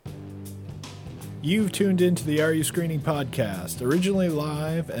You've tuned into the Are You Screening podcast. Originally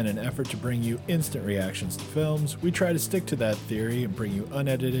live and an effort to bring you instant reactions to films, we try to stick to that theory and bring you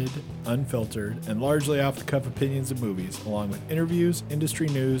unedited, unfiltered, and largely off-the-cuff opinions of movies, along with interviews, industry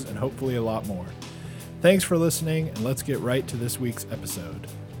news, and hopefully a lot more. Thanks for listening, and let's get right to this week's episode.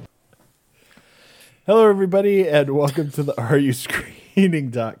 Hello, everybody, and welcome to the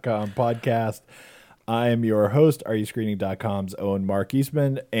AreYouScreening.com podcast. I am your host, AreYouScreening.com's Owen Mark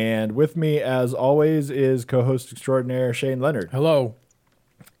Eastman, and with me, as always, is co-host extraordinaire Shane Leonard. Hello.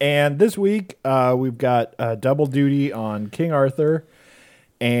 And this week, we've got double duty on King Arthur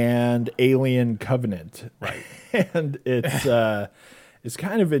and Alien Covenant. Right. And it's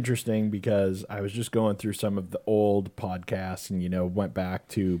kind of interesting because I was just going through some of the old podcasts and, went back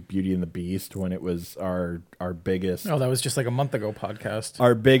to Beauty and the Beast when it was our biggest. Oh, that was just like a month ago podcast.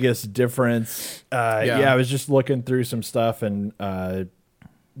 Our biggest difference. I was just looking through some stuff and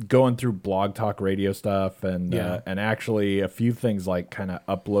going through Blog Talk Radio stuff and actually a few things like kind of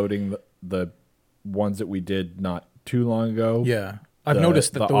uploading the ones that we did not too long ago. Yeah. I've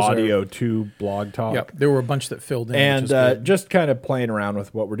noticed that the those audio to Blog Talk. Yep, there were a bunch that filled in. And just kind of playing around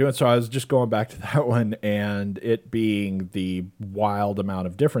with what we're doing. So I was just going back to that one and it being the wild amount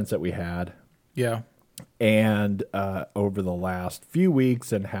of difference that we had. Yeah. And over the last few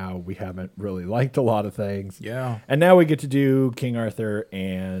weeks and how we haven't really liked a lot of things. Yeah. And now we get to do King Arthur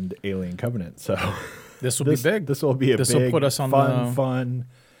and Alien Covenant. So this will be big. This will be this will put us on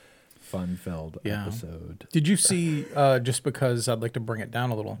fun-filled episode. Did you see, just because I'd like to bring it down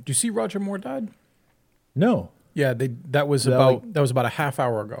a little, did you see Roger Moore died? No. Yeah, that was about a half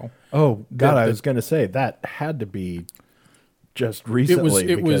hour ago. Oh, God, I was going to say, that had to be just recently.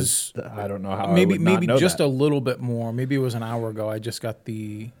 It was I don't know how maybe I would not know just that. a little bit more. Maybe it was an hour ago. I just got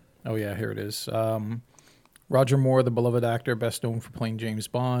here it is. Roger Moore, the beloved actor, best known for playing James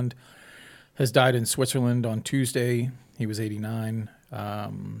Bond, has died in Switzerland on Tuesday. He was 89.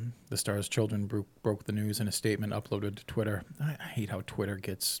 The star's children broke the news in a statement uploaded to Twitter. I hate how Twitter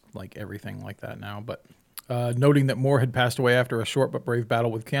gets like everything like that now, but noting that Moore had passed away after a short but brave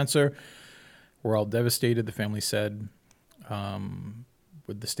battle with cancer. We're all devastated, the family said,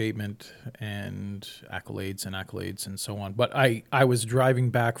 with the statement and accolades and so on. But I was driving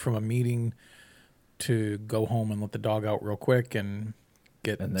back from a meeting to go home and let the dog out real quick and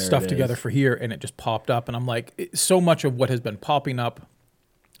get stuff together for here, and it just popped up, and I'm like, so much of what has been popping up,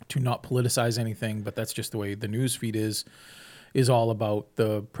 to not politicize anything, but that's just the way the news feed is all about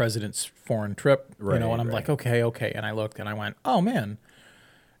the president's foreign trip, and I'm like, okay, and I looked and I went, oh man,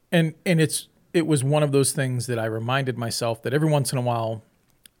 and it was one of those things that I reminded myself that every once in a while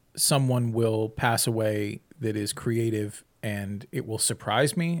someone will pass away that is creative and it will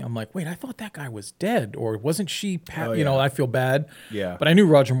surprise me. I'm like, wait, I thought that guy was dead, or wasn't she? I feel bad. Yeah. But I knew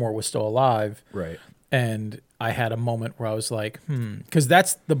Roger Moore was still alive. Right. And I had a moment where I was like, because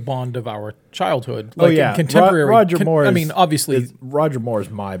that's the Bond of our childhood. Like in contemporary. Roger Moore. Obviously, Roger Moore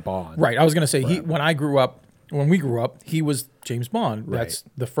is my Bond. Right. I was going to say when we grew up, he was James Bond. Right. That's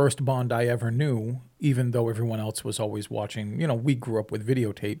the first Bond I ever knew, even though everyone else was always watching. We grew up with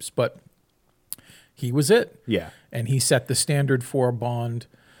videotapes, but he was it. Yeah. And he set the standard for Bond,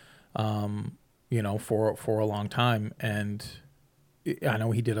 for a long time. And I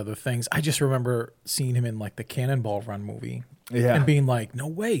know he did other things. I just remember seeing him in like the Cannonball Run movie. Yeah. And being like, no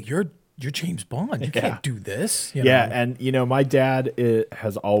way, you're James Bond. You can't do this. And my dad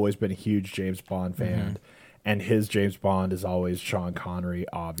has always been a huge James Bond fan. Mm-hmm. And his James Bond is always Sean Connery,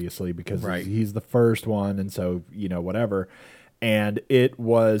 obviously, because he's the first one. And so, whatever. And it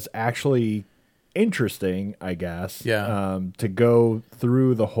was actually interesting, I guess, to go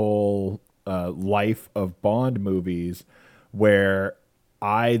through the whole life of Bond movies where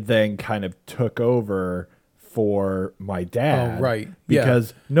I then kind of took over for my dad. Oh, right.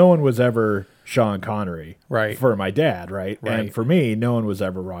 Because no one was ever Sean Connery for my dad, right? Right. And for me, no one was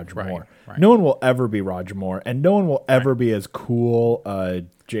ever Roger Moore. Right. No one will ever be Roger Moore, and no one will ever be as cool a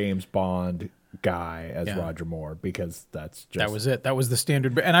James Bond guy as Roger Moore, because that was it. That was the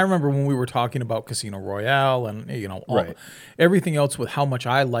standard. And I remember when we were talking about Casino Royale and everything else, with how much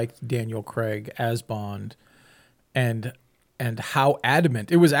I liked Daniel Craig as Bond, and how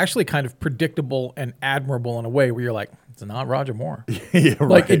adamant it was. Actually kind of predictable and admirable in a way where you're like, it's not Roger Moore. You're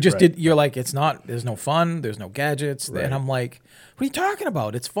like, it's not, there's no fun, there's no gadgets. And I'm like, what are you talking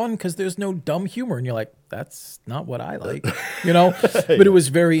about? It's fun because there's no dumb humor. And you're like, that's not what I like, But it was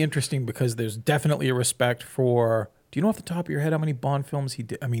very interesting because there's definitely a respect for, do you know off the top of your head how many Bond films he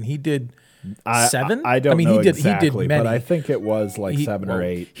did? I mean, he did 7? I don't know exactly, he did many. But I think it was like 7 or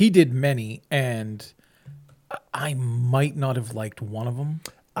 8. He did many, and I might not have liked one of them.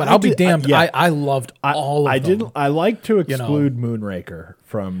 But I'll be damned. I loved all of them. I like to exclude Moonraker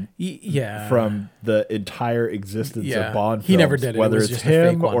from from the entire existence of Bond films. He never did it. Whether it was it's just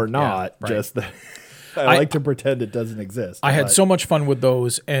him or not. Yeah, right. Just I like to pretend it doesn't exist. I had so much fun with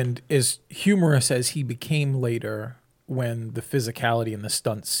those, and as humorous as he became later, when the physicality and the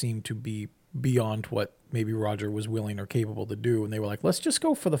stunts seemed to be beyond what maybe Roger was willing or capable to do, and they were like, let's just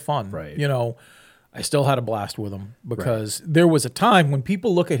go for the fun. Right. I still had a blast with him because there was a time when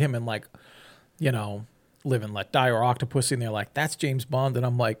people look at him and like, Live and Let Die or Octopussy, and they're like, that's James Bond. And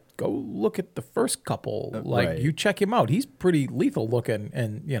I'm like, go look at the first couple. Like, you check him out. He's pretty lethal looking.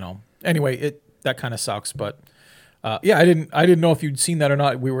 And, anyway, that kind of sucks. But, I didn't know if you'd seen that or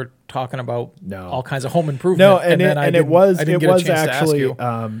not. We were talking about all kinds of home improvement. No,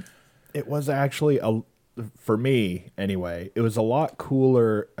 it was actually for me anyway, it was a lot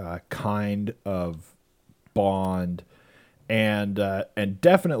cooler kind of Bond, and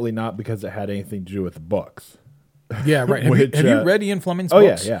definitely not because it had anything to do with the books. Yeah, right. Have you read Ian Fleming's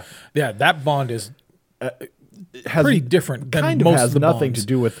books? Yeah. That Bond is pretty different than most has of the nothing Bonds. to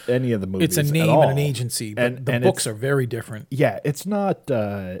do with any of the movies. It's a name at all. and an agency, but the books are very different. Yeah, it's not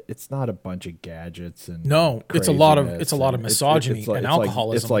a bunch of gadgets and it's a lot of misogyny and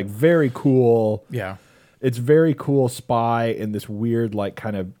alcoholism. It's like very cool. Yeah. It's very cool spy in this weird, like,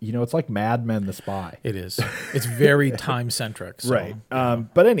 kind of, it's like Mad Men the Spy. It is. It's very time-centric. So, right.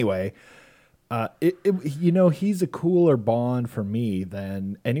 But anyway, he's a cooler Bond for me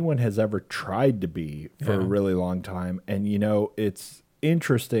than anyone has ever tried to be for a really long time. And, it's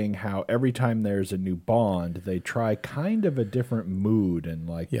interesting how every time there's a new Bond, they try kind of a different mood and,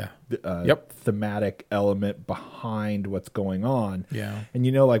 like, thematic element behind what's going on. Yeah. And,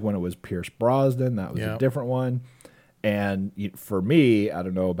 like when it was Pierce Brosnan, that was a different one. And for me, I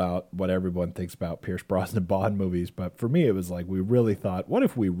don't know about what everyone thinks about Pierce Brosnan Bond movies, but for me, it was like we really thought, what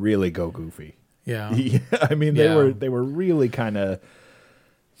if we really go goofy? Yeah. I mean, they were really kind of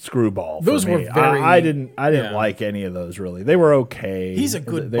screwball. Those for me. were very. I didn't like any of those really. They were okay. He's a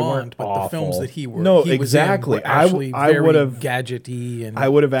good Bond, but awful. the films that he were exactly. Was in were actually I would have gadgety and I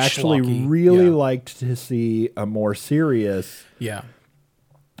would have actually schlocky. really liked to see a more serious. Yeah.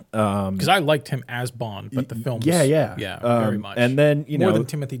 Because I liked him as Bond, but the films, very much. And then more than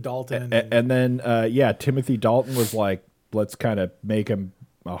Timothy Dalton, and then Timothy Dalton was like, let's kind of make him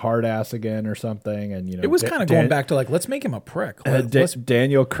a hard ass again or something, and it was kind of going back to like, let's make him a prick.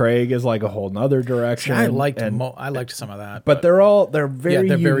 Daniel Craig is like a whole nother direction. I liked some of that, but they're very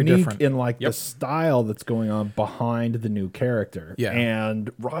unique different in like the style that's going on behind the new character. Yeah,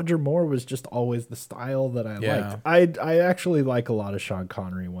 and Roger Moore was just always the style that I liked. I actually like a lot of Sean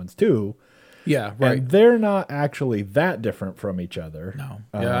Connery ones too. Yeah, right. And they're not actually that different from each other. No.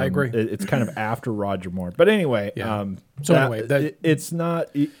 Yeah, I agree. It's kind of after Roger Moore. But anyway, it's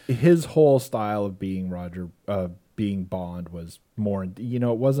not his whole style of being being Bond was more, it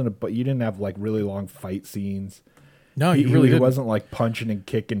wasn't but you didn't have like really long fight scenes. No, he wasn't like punching and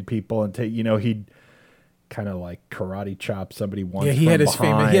kicking people and he'd kind of like karate chop somebody once. Yeah, he had his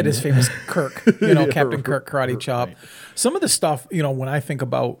famous Kirk, Captain Kirk karate chop. Right. Some of the stuff, when I think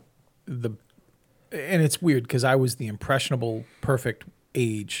about and it's weird because I was the impressionable, perfect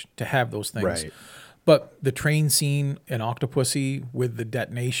age to have those things. Right. But the train scene in Octopussy with the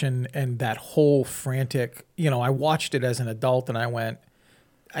detonation and that whole frantic, I watched it as an adult and I went,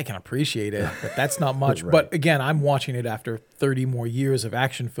 I can appreciate it, but that's not much. Right. But again, I'm watching it after 30 more years of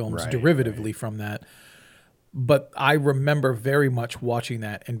action films derivatively from that. But I remember very much watching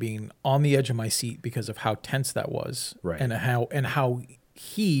that and being on the edge of my seat because of how tense that was. Right. And how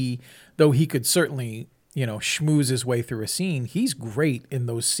he, though he could certainly, schmooze his way through a scene, he's great in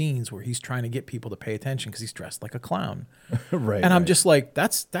those scenes where he's trying to get people to pay attention because he's dressed like a clown. Right. And I'm just like,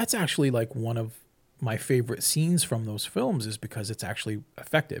 that's actually like one of my favorite scenes from those films is because it's actually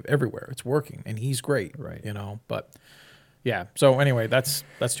effective everywhere. It's working and he's great. Right. But yeah. So anyway, that's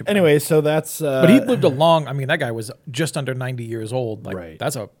too bad. Anyway, so that's but he lived that guy was just under 90 years old. Like right.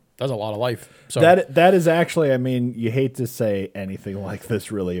 That's a lot of life. So that is actually, you hate to say anything like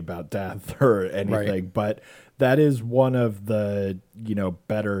this really about death or anything, but that is one of the,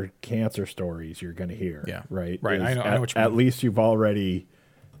 better cancer stories you're going to hear. Yeah. Right. Right. I know what you mean. At least you've already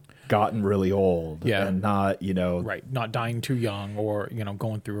gotten really old. Yeah. And not, right. Not dying too young or,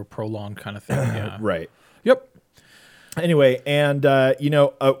 going through a prolonged kind of thing. Yeah. Right. Yep. Anyway, and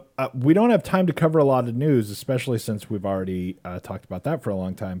we don't have time to cover a lot of news, especially since we've already talked about that for a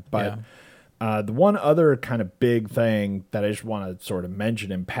long time. But the one other kind of big thing that I just want to sort of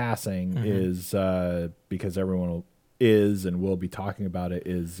mention in passing is because everyone is and will be talking about it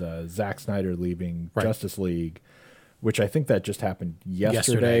is Zack Snyder leaving Justice League which I think that just happened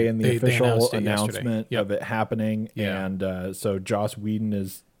yesterday in the official announcement of it happening. Yeah. And so Joss Whedon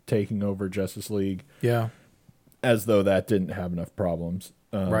is taking over Justice League. Yeah. As though that didn't have enough problems.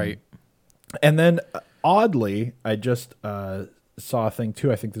 Right. And then oddly, I just saw a thing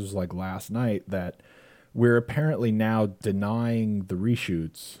too. I think this was like last night that we're apparently now denying the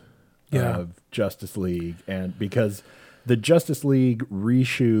reshoots of Justice League, and because the Justice League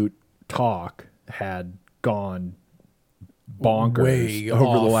reshoot talk had gone bonkers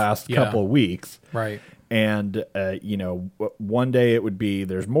over the last couple of weeks. Right. And, one day it would be,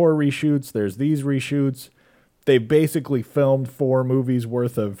 there's more reshoots, there's these reshoots. They basically filmed 4 movies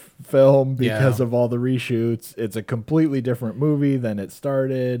worth of film because of all the reshoots. It's a completely different movie than it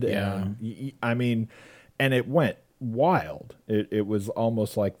started. Yeah. And it went wild. It was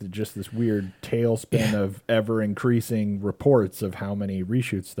almost like just this weird tailspin of ever increasing reports of how many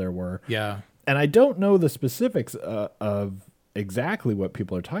reshoots there were. Yeah. And I don't know the specifics of exactly what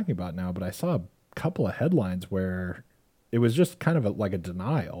people are talking about now, but I saw a couple of headlines where it was just kind of like a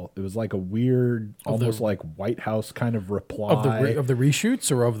denial. It was like a weird, almost like White House kind of reply of the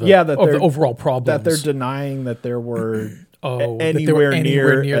reshoots or of the the overall problems that they're denying that there were anywhere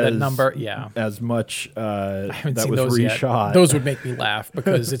near that number. Yeah, as much I haven't that seen was those reshot. Yet. Those would make me laugh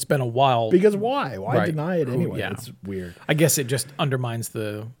because it's been a while. Because why? Why Right. deny it anyway? Yeah. It's weird. I guess it just undermines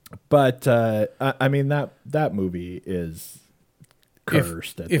the. But that movie is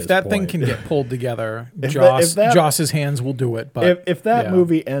cursed. If that thing can get pulled together, Joss's hands will do it. But if that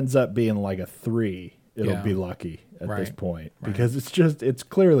movie ends up being like a 3, it'll be lucky at this point because it's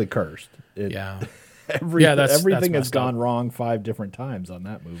clearly cursed. Everything has gone wrong 5 different times on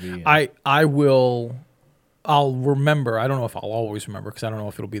that movie. I'll remember. I don't know if I'll always remember because I don't know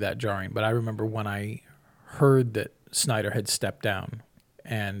if it'll be that jarring. But I remember when I heard that Snyder had stepped down,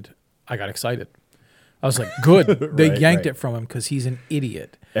 and I got excited. I was like, good. They yanked it from him because he's an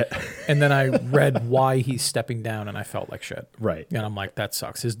idiot. And then I read why he's stepping down, and I felt like shit. Right. And I'm like, that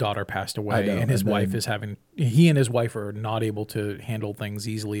sucks. His daughter passed away, and his wife is he and his wife are not able to handle things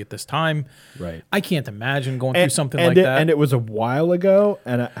easily at this time. Right. I can't imagine going through something like that. And it was a while ago,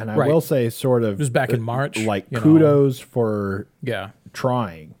 and I will say sort of. It was back in March. Like, kudos for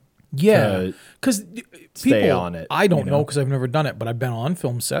trying. Yeah, because stay on it. I don't know because I've never done it, but I've been on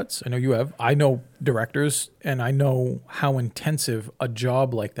film sets. I know you have. I know directors, and I know how intensive a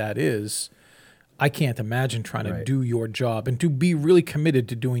job like that is. I can't imagine trying to do your job and to be really committed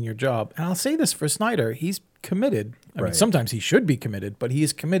to doing your job. And I'll say this for Snyder, he's committed. I mean, sometimes he should be committed, but he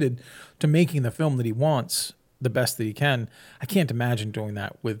is committed to making the film that he wants the best that he can. I can't imagine doing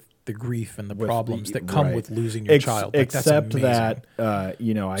that with the grief and the problems that come with losing your child. Like, except that,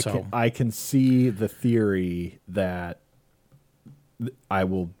 I can see the theory that I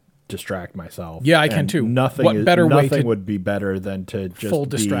will distract myself. Yeah, I can too. Nothing would be better than to just full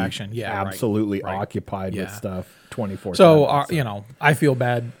distraction. Yeah, absolutely occupied with stuff 24/7. So, I feel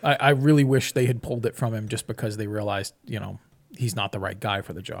bad. I really wish they had pulled it from him just because they realized, he's not the right guy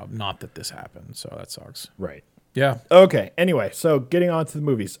for the job. Not that this happened. So that sucks. Right. Yeah. Okay. Anyway, so getting on to the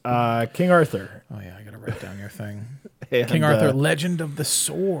movies. King Arthur. Oh, yeah. I got to write down your thing. King Arthur, Legend of the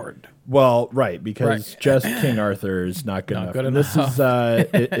Sword. Well, right, just King Arthur is not good enough. This is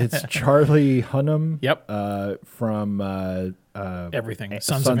it's Charlie Hunnam. Yep. From everything.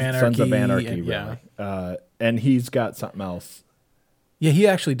 Sons of Anarchy. Sons of Anarchy, really. And he's got something else. Yeah, he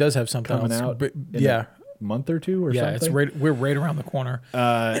actually does have something coming else. out. But, month or two or something. Yeah, we're right around the corner.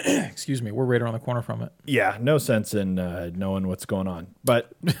 Excuse me, we're right around the corner from it. Yeah, no sense in knowing what's going on.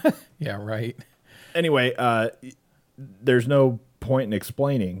 But yeah, right. Anyway, there's no point in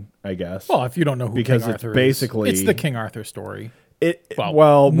explaining, I guess. Well, if you don't know who King Arthur is, it's the King Arthur story.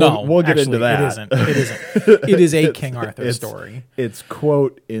 We'll get into that. It isn't. It is a King Arthur story. It's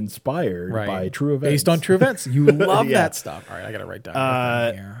quote inspired by true events. Based on true events. You love that stuff. All right, I got to write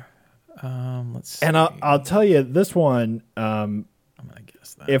down here. Let's see. And I'll tell you this one. I'm gonna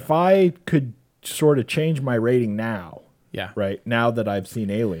guess that. If I could sort of change my rating now, right now that I've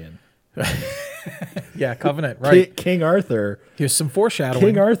seen Alien, Covenant, right? King Arthur. Here's some foreshadowing.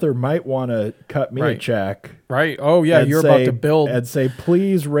 King Arthur might want to cut me a check, right? Oh yeah, you're about to build and say,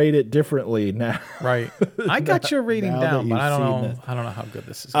 please rate it differently now. Right. I got your rating down, but I don't know. I don't know how good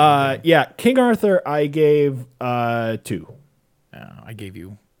this is. King Arthur, I gave 2.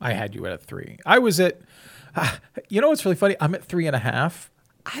 I had you at 3. I was at, you know what's really funny? I'm at 3.5.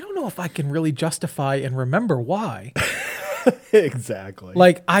 I don't know if I can really justify and remember why. Exactly.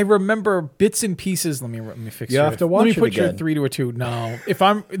 Like, I remember bits and pieces. Let me fix it. You have to watch it again. Let me put your 3 to a 2. No.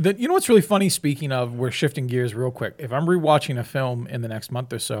 You know what's really funny? Speaking of, we're shifting gears real quick. If I'm rewatching a film in the next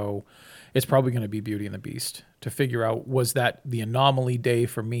month or so, it's probably going to be Beauty and the Beast to figure out, was that the anomaly day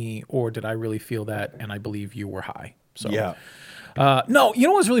for me, or did I really feel that? And I believe you were high. So Yeah. no, you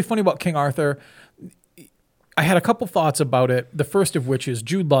know what's really funny about King Arthur? I had a couple thoughts about it. The first of which is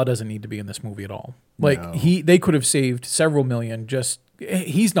Jude Law doesn't need to be in this movie at all. Like No. they could have saved several million.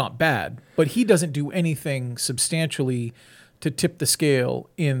 He's not bad, but he doesn't do anything substantially to tip the scale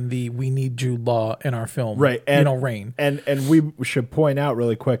in the we need Jude Law in our film, Right, and reign. And we should point out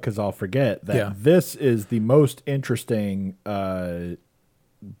really quick, because I'll forget, that this is the most interesting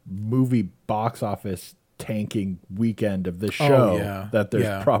movie box office tanking weekend of this show that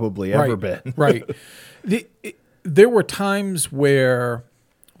there's probably ever been. Right. There were times where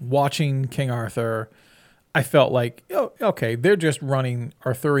watching King Arthur, I felt like, oh, okay, they're just running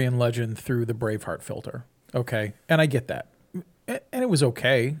Arthurian legend through the Braveheart filter. Okay. And I get that. And it was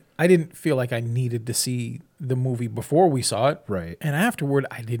okay. I didn't feel like I needed to see the movie before we saw it. Right. And afterward,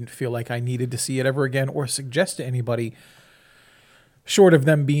 I didn't feel like I needed to see it ever again or suggest to anybody, short of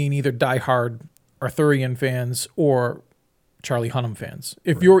them being either diehard Arthurian fans or Charlie Hunnam fans.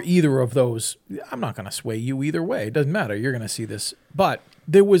 If you're either of those, I'm not going to sway you either way. It doesn't matter. You're going to see this. But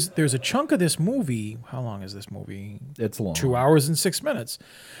there's a chunk of this movie. How long is this movie? It's long. 2 hours and 6 minutes.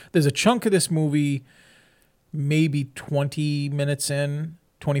 There's a chunk of this movie, maybe 20 minutes in,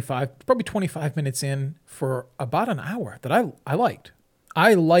 25, probably 25 minutes in, for about an hour that I liked.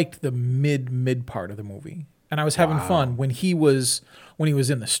 I liked the mid part of the movie. And I was having fun when he was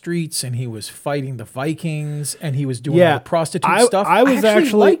in the streets and he was fighting the Vikings and he was doing all the prostitute stuff. I was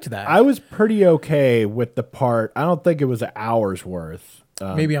actually liked that. I was pretty okay with the part. I don't think it was an hour's worth.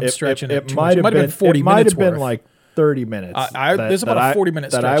 Maybe I'm stretching it too might much. have been 40 It might minutes have been worth. like 30 minutes. There's about a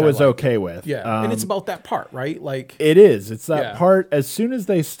 40-minute stretch that I was I liked. okay with. Yeah, and it's about that part, right? Like it is. It's that Yeah. part. As soon as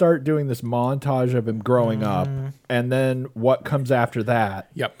they start doing this montage of him growing up, and then what comes after that.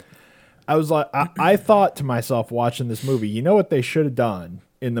 Yep. I was like, I thought to myself watching this movie, you know what they should have done?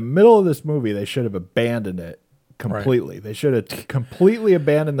 In the middle of this movie, they should have abandoned it completely. Right. They should have completely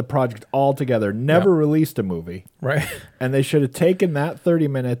abandoned the project altogether, never released a movie. Right. And they should have taken that 30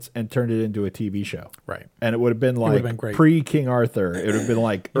 minutes and turned it into a TV show. Right. And it would have been like pre-King Arthur. It would have been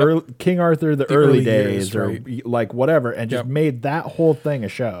like King Arthur, the early days, or like whatever, and just made that whole thing a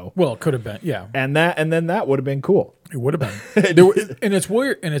show. Well, it could have been, yeah. And then that would have been cool. It would have been. And it's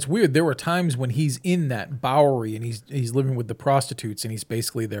weird. There were times when he's in that Bowery and he's living with the prostitutes and he's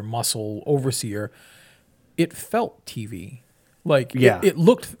basically their muscle overseer. It felt TV. Like it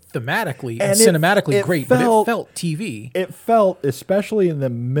looked thematically and cinematically great, but it felt TV. It felt, especially in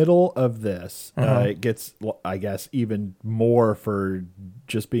the middle of this, it gets, I guess, even more for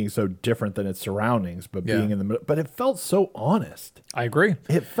just being so different than its surroundings, but being in the middle. But it felt so honest. I agree.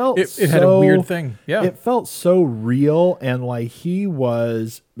 It felt it had a weird thing. Yeah, it felt so real, and like he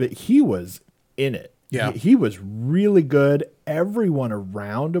was in it. Yeah, he was really good. Everyone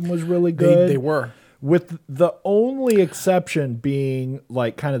around him was really good. They were. With the only exception being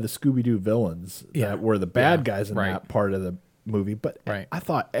like kind of the Scooby-Doo villains that were the bad guys in that part of the movie. But I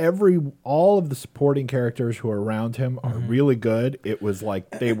thought all of the supporting characters who are around him are really good. It was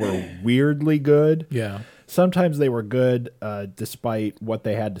like they were weirdly good. Yeah. Sometimes they were good despite what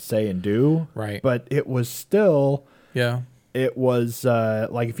they had to say and do. Right. But it was still, it was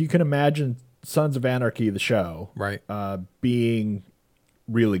like if you can imagine Sons of Anarchy, the show, being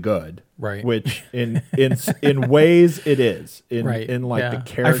really good, which in ways it is in like the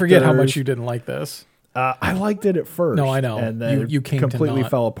characters. I forget how much you didn't like this. I liked it at first. No, I know. And then you came completely to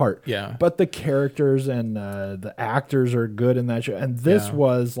fell apart. Yeah. But the characters and the actors are good in that show. And this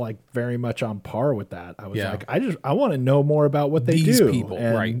was like very much on par with that. I was like, I want to know more about what they do. People,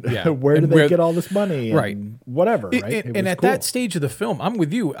 and Yeah. where do they get all this money? And whatever, right? And at that stage of the film, I'm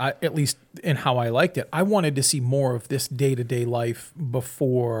with you, at least in how I liked it. I wanted to see more of this day-to-day life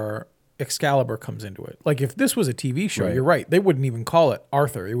before Excalibur comes into it. Like if this was a TV show, you're right. They wouldn't even call it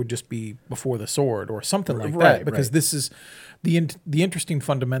Arthur. It would just be Before the Sword or something like that. Because this is the interesting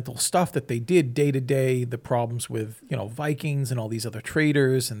fundamental stuff that they did day to day. The problems with Vikings and all these other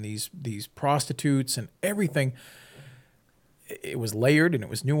traders and these prostitutes and everything. It was layered and it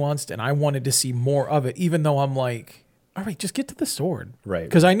was nuanced, and I wanted to see more of it. Even though I'm like, all right, just get to the sword, right?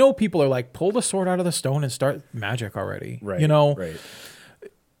 Because I know people are like, pull the sword out of the stone and start magic already, right? Right.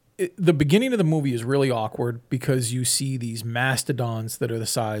 The beginning of the movie is really awkward because you see these mastodons that are the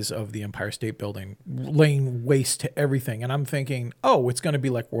size of the Empire State Building laying waste to everything. And I'm thinking, oh, it's going to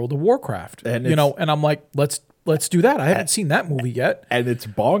be like World of Warcraft. And and I'm like, let's do that. I haven't seen that movie yet. And it's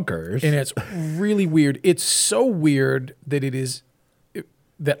bonkers. And it's really weird. It's so weird that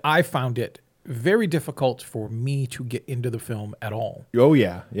that I found it very difficult for me to get into the film at all. Oh,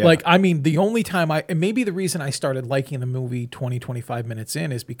 yeah. Yeah. Like, I mean, the only time and maybe the reason I started liking the movie 20, 25 minutes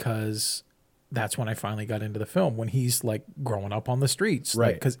in is because that's when I finally got into the film, when he's like growing up on the streets.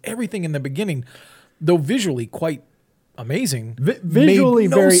 Right. Because everything in the beginning, though visually quite amazing, visually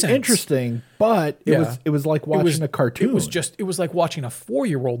made no very sense. Interesting, but it was like watching a cartoon. It was like watching a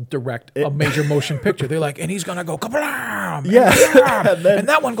 4-year-old direct a major motion picture. They're like, and he's gonna go kablam, yeah, and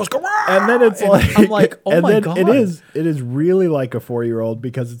that one goes kablam, and then it's like, I'm like, oh and my then god, it is really like a 4-year-old,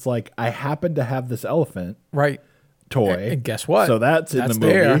 because it's like, I happen to have this elephant toy, and guess what? So that's in the movie,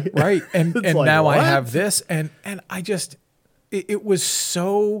 there, right? And like, now what? I have this, and I just it was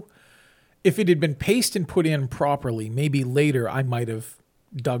so. If it had been paced and put in properly, maybe later I might have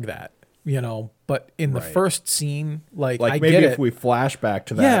dug that, But in the first scene, like I maybe get if it. we flash back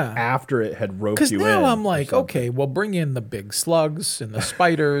to that after it had roped you in. Because now I'm like, okay, well, bring in the big slugs and the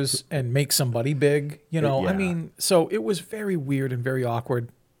spiders and make somebody big, I mean, so it was very weird and very awkward.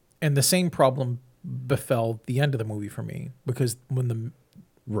 And the same problem befell the end of the movie for me, because when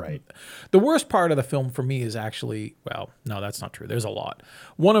the worst part of the film for me is actually, well, no, that's not true. There's a lot.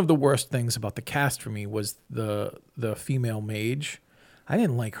 One of the worst things about the cast for me was the female mage. I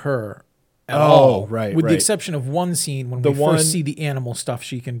didn't like her at all. With the exception of one scene when we first see the animal stuff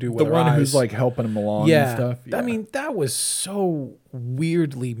she can do with her eyes. The one who's like helping him along and stuff. Yeah. I mean, that was so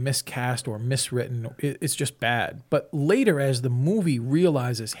weirdly miscast or miswritten. It's just bad. But later, as the movie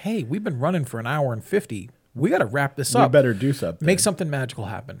realizes, hey, we've been running for an hour and 50, we got to wrap this up. We better do something. Make something magical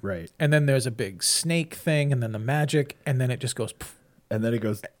happen. Right. And then there's a big snake thing, and then the magic, and then it just goes. Poof. And then it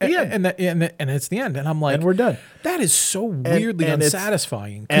goes. And it's the end. And I'm like, and we're done. That is so weirdly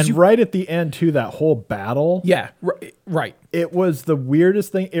unsatisfying. And right at the end, too, that whole battle. Yeah. Right. It was the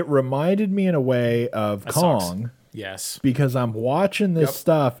weirdest thing. It reminded me in a way of Kong. Sucks. Yes. Because I'm watching this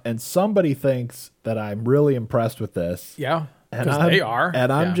stuff, and somebody thinks that I'm really impressed with this. Yeah. Because they are.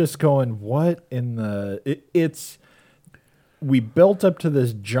 And I'm just going, what in the... We built up to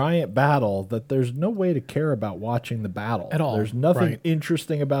this giant battle that there's no way to care about watching the battle. At all. There's nothing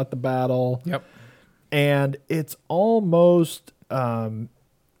interesting about the battle. Yep. And it's almost... when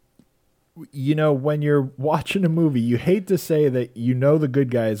you're watching a movie, you hate to say that the good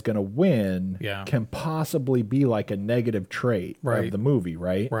guy is going to win can possibly be like a negative trait of the movie,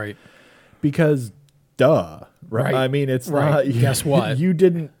 right? Right. Because... duh. Right. I mean, it's not. Guess what? You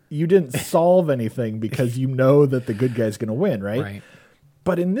didn't solve anything because you know that the good guy's going to win, right? Right.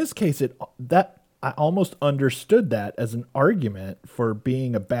 But in this case, I almost understood that as an argument for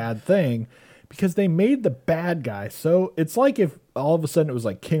being a bad thing, because they made the bad guy so it's like if all of a sudden it was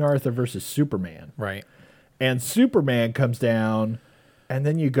like King Arthur versus Superman, right? And Superman comes down, and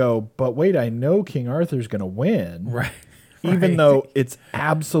then you go, but wait, I know King Arthur's going to win, right? Even though it's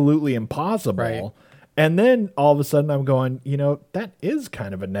absolutely impossible. Right. And then all of a sudden I'm going, that is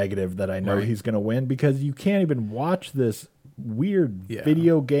kind of a negative that I know he's going to win, because you can't even watch this weird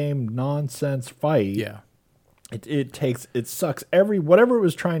video game nonsense fight. Yeah. It sucks whatever it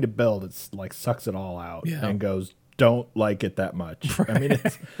was trying to build. It's like sucks it all out and goes, don't like it that much. Right. I mean,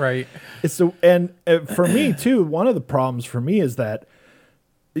 it's right. It's so, and for me too, one of the problems for me is that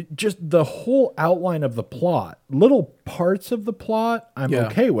just the whole outline of the plot, little parts of the plot I'm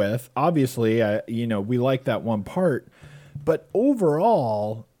okay with. Obviously, we like that one part, but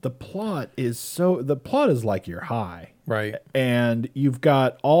overall the plot is like you're high. Right. And you've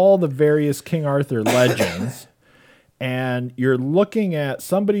got all the various King Arthur legends and you're looking at,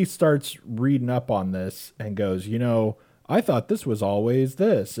 somebody starts reading up on this and goes, I thought this was always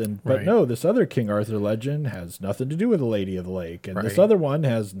this, but no, this other King Arthur legend has nothing to do with the Lady of the Lake, and this other one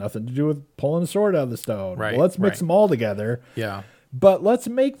has nothing to do with pulling a sword out of the stone. Right. Well, let's mix them all together. Yeah. But let's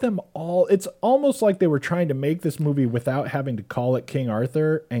make them all... It's almost like they were trying to make this movie without having to call it King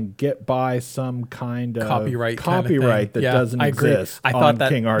Arthur and get by some kind of copyright that doesn't exist on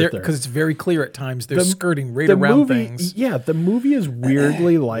King Arthur. Because it's very clear at times they're skirting around things. Yeah, the movie is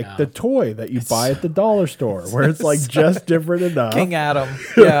weirdly like the toy that you buy at the dollar store, where it's like just different enough. King Adam.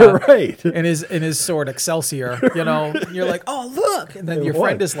 Yeah. Right. In his sword Excelsior, you're like, oh, look. And then your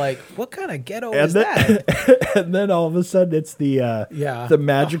friend is like, what kind of ghetto is that? And then all of a sudden it's the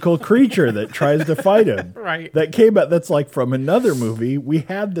magical creature that tries to fight him. Right. That came out. That's like from another movie. We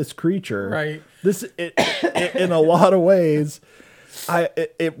had this creature. Right. In a lot of ways,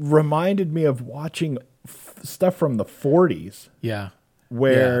 it reminded me of watching stuff from the 40s. Yeah.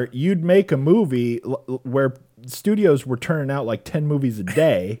 Where you'd make a movie where studios were turning out like 10 movies a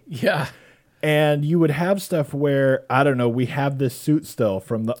day. Yeah. And you would have stuff where, I don't know, we have this suit still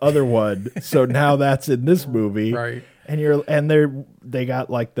from the other one, so now that's in this movie. Right. And they got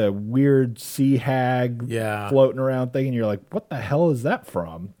like the weird sea hag floating around thing, and you're like, what the hell is that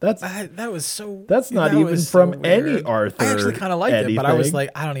from? That's not even from any Arthur. I actually kind of liked it, but I was like,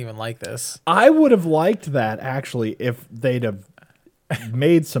 I don't even like this. I would have liked that actually if they'd have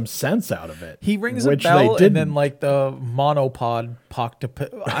made some sense out of it. He rings a bell, and then like the monopod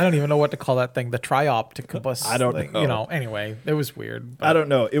I don't even know what to call that thing. The triopticus. I don't know. You know. Anyway, it was weird. I don't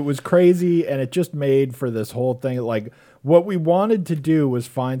know. It was crazy, and it just made for this whole thing. Like what we wanted to do was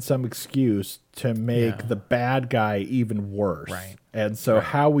find some excuse to make the bad guy even worse. Right. And so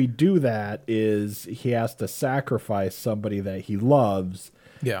how we do that is he has to sacrifice somebody that he loves.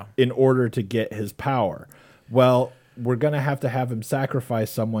 Yeah. In order to get his power. Well, we're going to have him sacrifice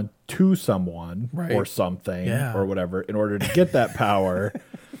someone to someone or something or whatever in order to get that power.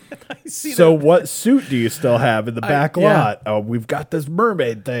 So what suit do you still have in the back lot? Oh, we've got this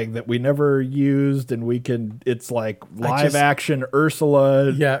mermaid thing that we never used, and it's like live action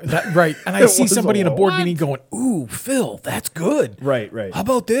Ursula. Yeah, right. And I see somebody in a board meeting going, ooh, Phil, that's good. Right. How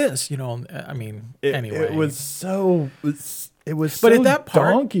about this? You know, I mean, anyway. It was so... It was but so at that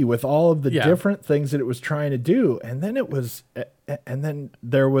part, donkey with all of the different things that it was trying to do. And then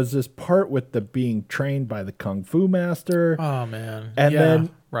there was this part with the being trained by the Kung Fu master. Oh, man. And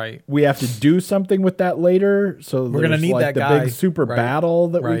then we have to do something with that later. So we're going to need like that guy. Big super battle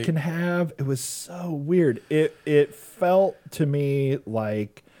that we can have. It was so weird. It felt to me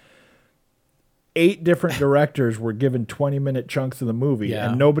like 8 different directors were given 20-minute chunks of the movie,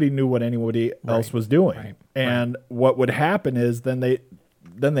 and nobody knew what anybody else was doing. Right. And what would happen is then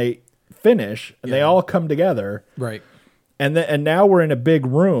they finish and they all come together. Right. And now we're in a big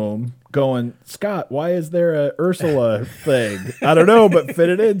room going, Scott, why is there a Ursula thing? I don't know, but fit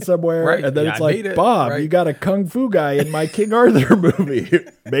it in somewhere. Right. And then it's like, Bob, you got a Kung Fu guy in my King Arthur movie.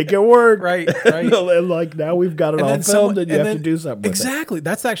 Make it work. Right. And like now we've got it all filmed and you have to do something with exactly. it.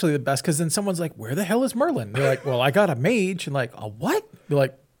 That's actually the best, because then someone's like, where the hell is Merlin? They're like, well, I got a mage. And like, a what? They're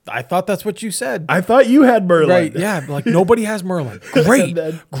like, I thought that's what you said. I thought you had Merlin. Right. Yeah. Like, nobody has Merlin. Great.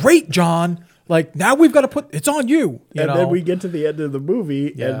 Great, John. Like, now we've got to it's on you. And then we get to the end of the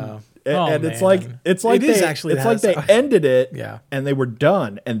movie and it's like they ended it and they were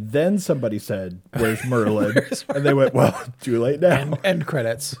done, and then somebody said, where's Merlin? And they went, well, too late now. End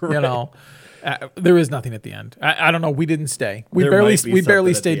credits. You know. There is nothing at the end. I don't know. We didn't stay. We barely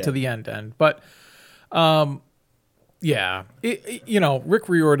stayed to the end. But yeah. Rick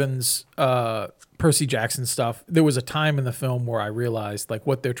Riordan's Percy Jackson stuff, there was a time in the film where I realized like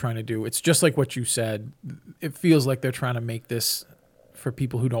what they're trying to do. It's just like what you said. It feels like they're trying to make this for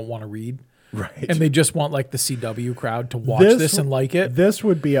people who don't want to read. Right. And they just want like the CW crowd to watch this and like it. This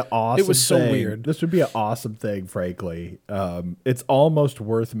would be an awesome It was so thing. weird. This would be an awesome thing, frankly. It's almost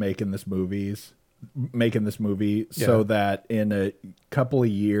worth making this movie so that in a couple of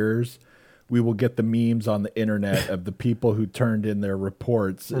years we will get the memes on the internet of the people who turned in their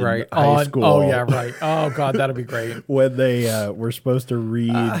reports in high school. Oh, yeah, right. Oh, God, that'd be great. When they were supposed to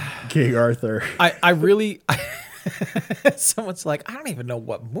read King Arthur. I really... Someone's like, I don't even know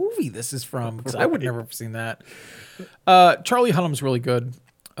what movie this is from, because I would never have seen that. Charlie Hunnam's really good.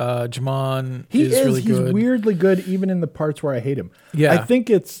 Jamon is really good. He's weirdly good even in the parts where I hate him. Yeah. I think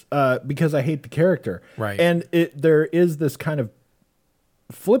it's because I hate the character. Right. And there is this kind of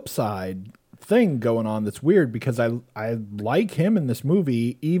flip side thing going on that's weird, because I like him in this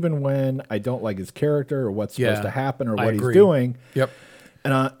movie even when I don't like his character or what's supposed to happen or what he's doing. Yep.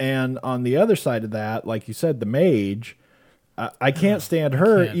 And on the other side of that, like you said, the mage, I can't stand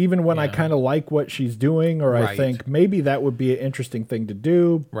her even when I kind of like what she's doing, or I think maybe that would be an interesting thing to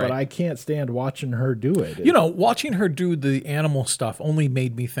do, but I can't stand watching her do it. Watching her do the animal stuff only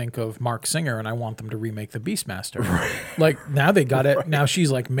made me think of Mark Singer, and I want them to remake the Beastmaster. Right. Like, now they got it. Right. Now she's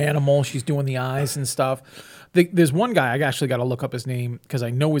like Manimal. She's doing the eyes and stuff. There's one guy, I actually got to look up his name because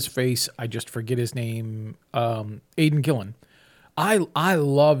I know his face. I just forget his name. Aidan Gillen. I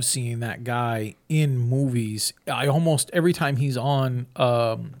love seeing that guy in movies. I almost every time he's on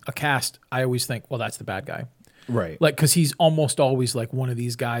a cast, I always think, well, that's the bad guy, right? Like, because he's almost always like one of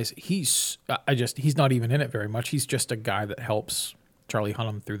these guys. He's not even in it very much. He's just a guy that helps Charlie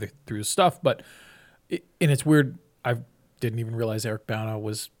Hunnam through the stuff. But it's weird. I didn't even realize Eric Bana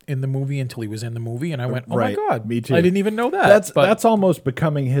was in the movie until he was in the movie, and I went, "Oh my God, me too." I didn't even know that. That's almost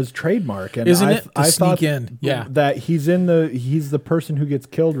becoming his trademark, and isn't it? I sneak thought in, that he's the person who gets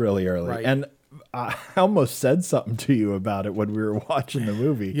killed really early, right. And I almost said something to you about it when we were watching the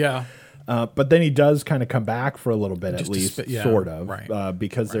movie. Yeah. But then he does kind of come back for a little bit, Just at least, yeah, sort of, right.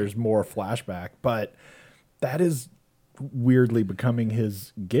 because there's more flashback. But that is weirdly becoming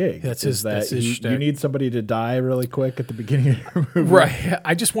his gig. That's his you need somebody to die really quick at the beginning of your movie. Right.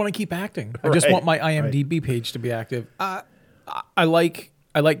 I just want to keep acting. I just want my IMDb page to be active. I like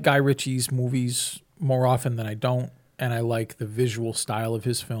Guy Ritchie's movies more often than I don't, and I like the visual style of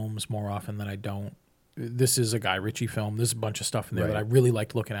his films more often than I don't. This is a Guy Ritchie film. There's a bunch of stuff in there that I really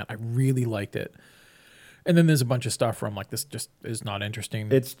liked looking at. I really liked it. And then there's a bunch of stuff where I'm like, this just is not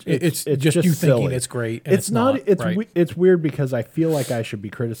interesting. It's just silly. you thinking it's great. And it's not. It's weird because I feel like I should be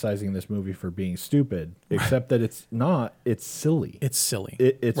criticizing this movie for being stupid, except that it's not. It's silly. It's silly.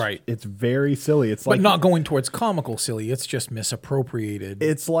 It's right. It's very silly. It's but like not going towards comical silly. It's just misappropriated.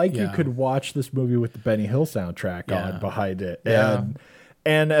 It's like you could watch this movie with the Benny Hill soundtrack on behind it. Yeah.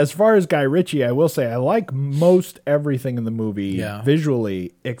 And as far as Guy Ritchie, I will say I like most everything in the movie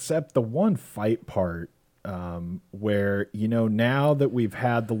visually, except the one fight part. Where now that we've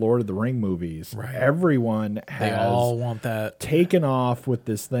had the Lord of the Ring movies, everyone has all want that taken off with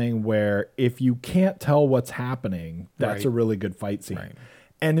this thing where if you can't tell what's happening, that's a really good fight scene. Right.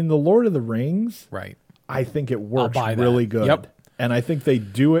 And in the Lord of the Rings, I think it works really good. Yep. And I think they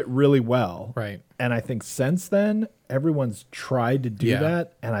do it really well. Right. And I think since then, everyone's tried to do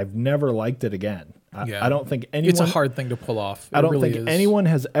that, and I've never liked it again. I don't think anyone... It's a hard thing to pull off. I don't think anyone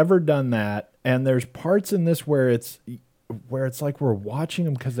has ever done that. And there's parts in this where it's like we're watching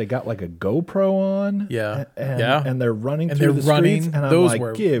them because they got like a GoPro on. Yeah. And they're running through the streets. And I'm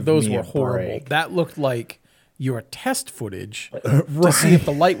like, those were horrible. Break. That looked like your test footage to see if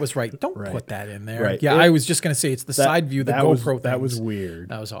the light was right. Don't put that in there. Right. Yeah, I was just going to say it's the side view, the GoPro thing. That was weird.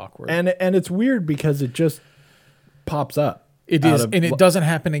 That was awkward. And it's weird because it just pops up. It is, and it doesn't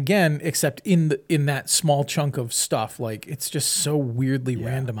happen again except in that small chunk of stuff. Like, it's just so weirdly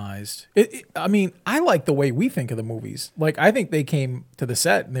randomized. I mean, I like the way we think of the movies. Like, I think they came to the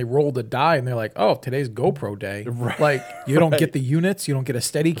set and they rolled a die and they're like, "Oh, today's GoPro day." Right. Like, you don't get the units, you don't get a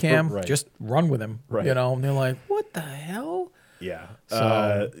steady cam, just run with them. Right. And they're like, "What the hell?" Yeah.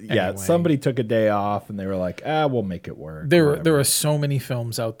 So, anyway. Somebody took a day off and they were like, we'll make it work. There are so many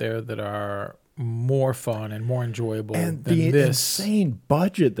films out there that are more fun and more enjoyable and than the this insane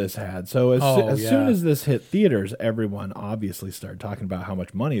budget this had. So as soon as this hit theaters, everyone obviously started talking about how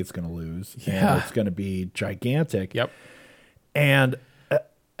much money it's going to lose. And it's going to be gigantic. Yep. And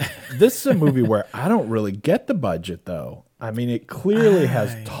this is a movie where I don't really get the budget, though. I mean, it clearly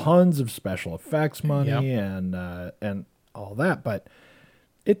has tons of special effects money and all that, but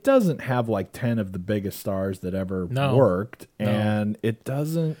it doesn't have like 10 of the biggest stars that ever worked. And it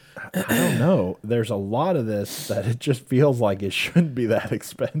doesn't, I don't know. There's a lot of this that it just feels like it shouldn't be that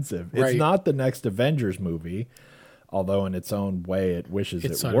expensive. It's not the next Avengers movie, although in its own way it wishes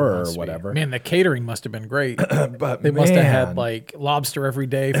it were or whatever. Man, the catering must have been great. But they must have had like lobster every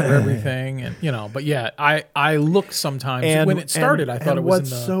day for everything. And, but yeah, I looked sometimes. And when it started, I thought it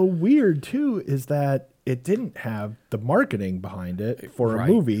was what's so weird too is that it didn't have the marketing behind it for a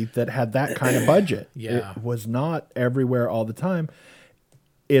movie that had that kind of budget. It was not everywhere all the time.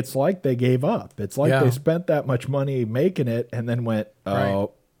 It's like they gave up. It's like they spent that much money making it and then went,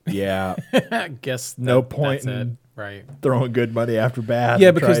 yeah, I guess no point in throwing good money after bad.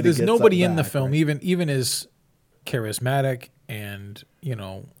 Yeah, because there's nobody in the film, even as charismatic and,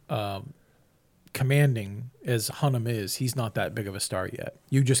 commanding as Hunnam is, he's not that big of a star yet.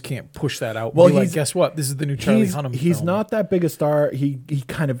 You just can't push that out. Well, like, guess what? This is the new Charlie Hunnam He's film. not that big a star. He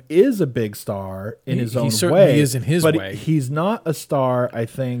kind of is a big star in his own way. He certainly is in his way. But he's not a star, I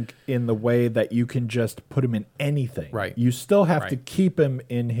think, in the way that you can just put him in anything. Right. You still have to keep him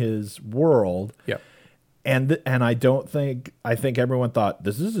in his world. Yep. And I think everyone thought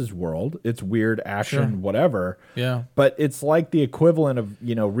this is his world. It's weird action, whatever. Yeah. But it's like the equivalent of,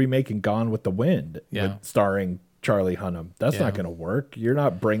 remaking Gone with the Wind starring Charlie Hunnam. That's not going to work. You're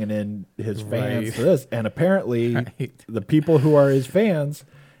not bringing in his fans to this. And apparently the people who are his fans,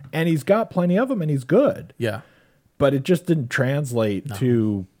 and he's got plenty of them and he's good. Yeah. But it just didn't translate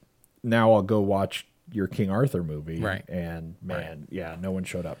to now I'll go watch your King Arthur movie. Right. And no one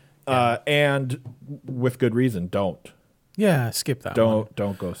showed up. And with good reason, don't. Yeah, skip that.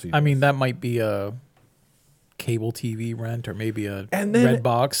 Don't go see. I mean, that might be a cable TV rent or maybe a red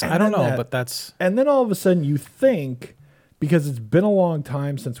box. I don't know, but that's. And then all of a sudden, you think because it's been a long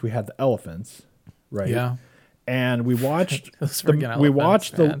time since we had the elephants, right? Yeah. And we watched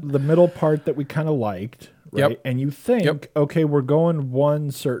the middle part that we kind of liked. Right. Yep. And you think, okay, we're going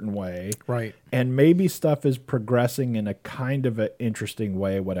one certain way. Right. And maybe stuff is progressing in a kind of an interesting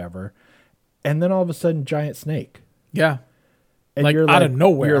way, whatever. And then all of a sudden, giant snake. Yeah. And like you're out of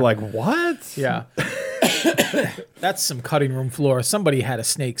nowhere. You're like, what? Yeah. That's some cutting room floor. Somebody had a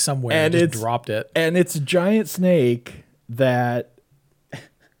snake somewhere and just dropped it. And it's a giant snake that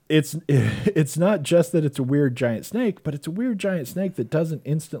it's not just that it's a weird giant snake, but it's a weird giant snake that doesn't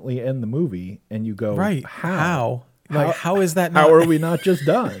instantly end the movie. And you go, right. How? Like, how is that not? How are we not just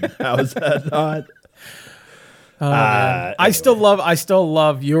done? How is that not? I still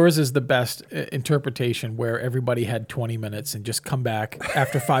love yours is the best interpretation where everybody had 20 minutes and just come back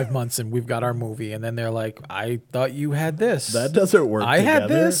after 5 months and we've got our movie. And then they're like, I thought you had this. That doesn't work. I had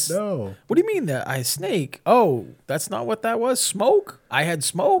this. No. What do you mean that I snake? Oh, that's not what that was. Smoke. I had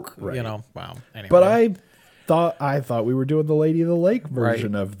smoke. Right. You know, wow. Anyway. But I thought we were doing the Lady of the Lake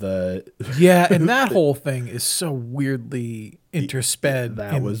version of the. Yeah. And that whole thing is so weirdly intersped.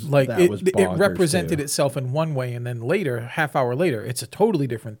 It represented itself in one way, and then later, half hour later, it's a totally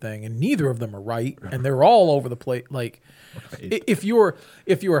different thing, and neither of them are right, and they're all over the place. Like, if you're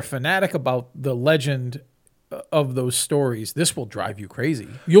a fanatic about the legend of those stories, this will drive you crazy.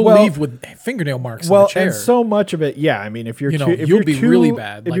 You'll leave with fingernail marks on the chair. And so much of it, yeah. I mean, if you're you'll be really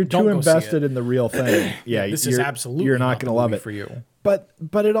bad. If you're too invested in the real thing, this is absolutely you're not going to love it for you. But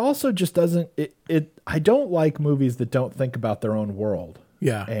it also just doesn't. I don't like movies that don't think about their own world.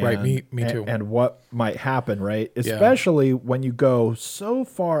 Yeah, right. Me too. And what might happen, right? Especially when you go so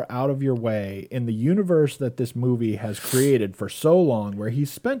far out of your way in the universe that this movie has created for so long, where he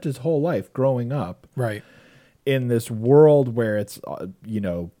spent his whole life growing up, right, in this world where it's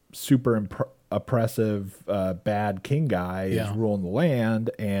super oppressive, bad king guy is ruling the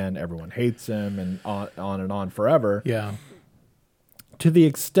land, and everyone hates him, and on and on forever. Yeah. To the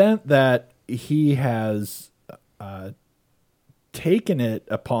extent that he has taken it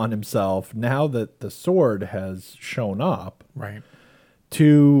upon himself, now that the sword has shown up, right,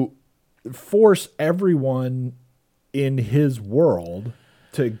 to force everyone in his world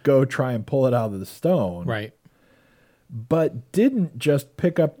to go try and pull it out of the stone. Right. But didn't just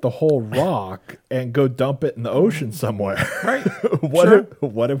pick up the whole rock and go dump it in the ocean somewhere. Right.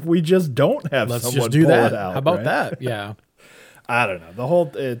 What if we just don't have Let's someone just do pull that. it out? How about right? that? Yeah. I don't know. The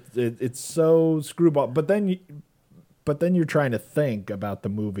whole it's so screwball. But then you're trying to think about the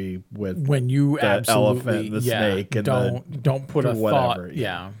movie with when you the absolutely elephant, the snake, and don't put a whatever, thought.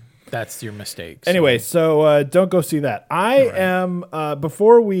 Yeah, that's your mistake. Anyway, so don't go see that. I am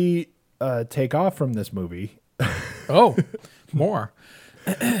before we take off from this movie. Oh, more.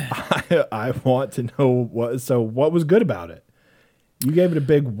 I want to know what was good about it. You gave it a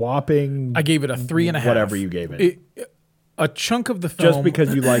big whopping. I gave it a 3.5. Whatever you gave it. A chunk of the film. Just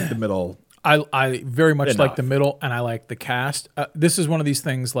because you like the middle. I very much Enough. like the middle, and I like the cast. This is one of these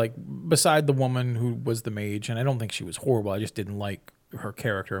things, like, beside the woman who was the mage, and I don't think she was horrible. I just didn't like her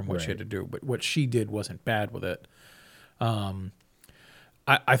character and what she had to do. But what she did wasn't bad with it.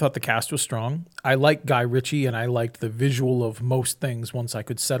 I thought the cast was strong. I liked Guy Ritchie, and I liked the visual of most things once I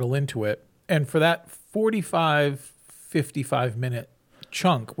could settle into it. And for that 45, 55-minute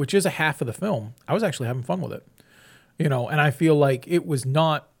chunk, which is a half of the film, I was actually having fun with it. And I feel like it was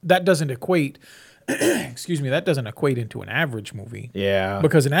not, that doesn't equate, that doesn't equate into an average movie. Yeah.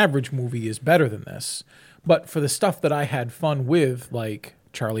 Because an average movie is better than this. But for the stuff that I had fun with, like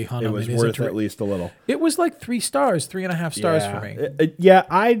Charlie Hunnam, it was worth at least a little. It was like 3 stars, 3.5 stars for me.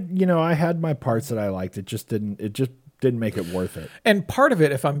 I had my parts that I liked. It just didn't make it worth it. And part of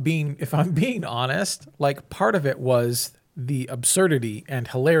it, if I'm being honest, like, part of it was the absurdity and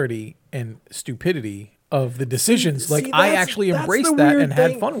hilarity and stupidity of the decisions. I actually embraced that and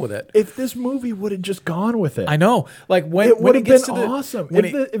had fun with it. If this movie would have just gone with it, I know. Like, when it would have been awesome.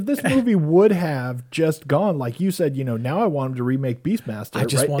 If this movie would have just gone, like you said, now I want him to remake Beastmaster. I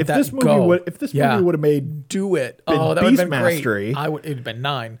just want if that this movie would, if this movie would have made do it, that would have been great. It'd have been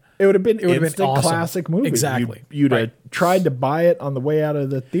 9. It would have been instant awesome. classic movie. Exactly. You'd have tried to buy it on the way out of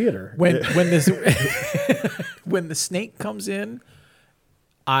the theater. When when the snake comes in,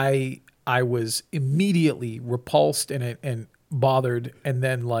 I was immediately repulsed and bothered, and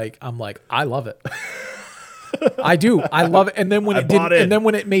then I'm like, I love it. I do. I love it. And then when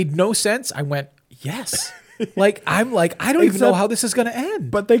when it made no sense, I went, yes. I don't even know how this is going to end.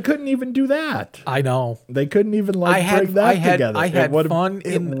 But they couldn't even do that. I know. They couldn't even bring that together. I had fun.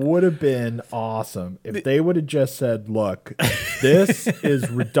 It would have been awesome if they would have just said, look, this is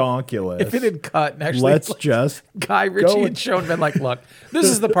redonkulous. If it had cut and actually let's just Guy Ritchie had shown been like, look, this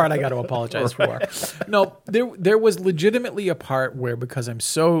is the part I got to apologize for. No, there was legitimately a part where, because I'm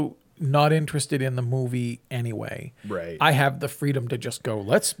so not interested in the movie anyway, right, I have the freedom to just go,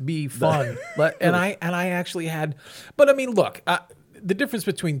 let's be fun. And I actually had, but I mean, look, the difference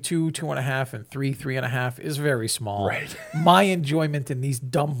between 2.5, and 3.5 is very small. Right. My enjoyment in these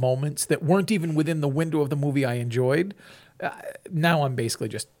dumb moments that weren't even within the window of the movie I enjoyed, now I'm basically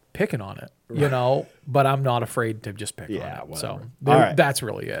just picking on it, you know, but I'm not afraid to just pick on it. Whatever. So right. That's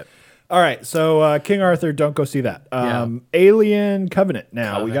really it. All right, so King Arthur, don't go see that. Alien Covenant.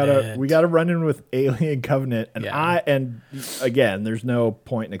 Now we gotta run in with Alien Covenant, and again, there's no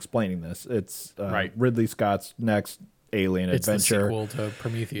point in explaining this. It's Ridley Scott's next Alien adventure. It's the sequel to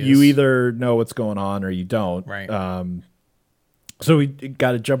Prometheus. You either know what's going on or you don't. Right. So we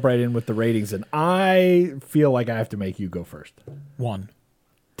got to jump right in with the ratings, and I feel like I have to make you go first. 1.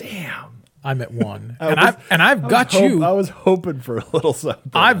 Damn. I'm at 1, I've got you. I was hoping for a little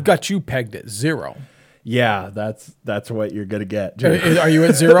something. I've got you pegged at 0. Yeah, that's what you're gonna get. Are you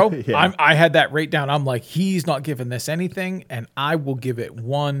at 0? Yeah. I had that rate down. I'm like, he's not giving this anything, and I will give it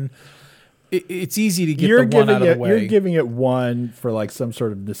 1. It's easy to get the 1 out of the way. You're giving it 1 for like some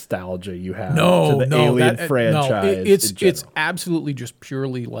sort of nostalgia you have to the Alien franchise. It's absolutely just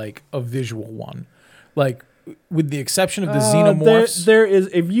purely like a visual 1, like. With the exception of the xenomorphs, there is.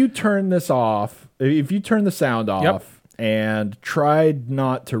 If you turn this off, if you turn the sound off, and tried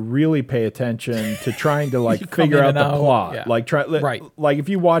not to really pay attention to trying to like figure out the plot, like if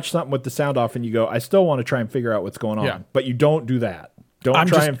you watch something with the sound off and you go, I still want to try and figure out what's going on, but you don't do that. Don't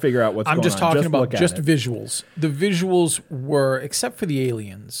try and figure out what's going on. I'm just talking about just visuals. The visuals were, except for the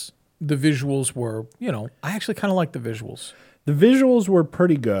aliens, the visuals were, I actually kind of like the visuals. The visuals were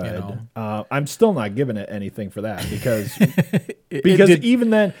pretty good. I'm still not giving it anything for that because even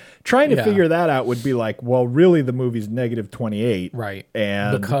then, trying to figure that out would be like, well, really, the movie's -28, right?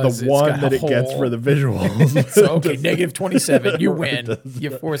 And because the one that it gets for the visuals, so okay, -27, you win. You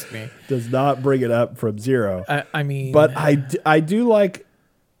forced me. Does not bring it up from 0. I mean, but I do like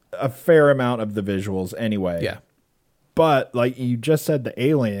a fair amount of the visuals anyway. Yeah. But like you just said, the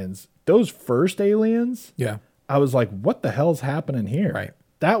aliens, those first aliens, I was like, what the hell's happening here? Right.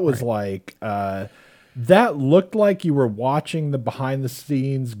 That was like, that looked like you were watching the behind the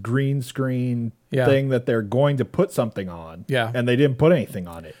scenes green screen thing that they're going to put something on. Yeah. And they didn't put anything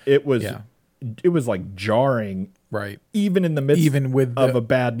on it. It was like jarring. Right. Even in the midst of a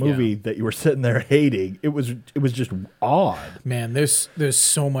bad movie that you were sitting there hating. It was just odd. Man, there's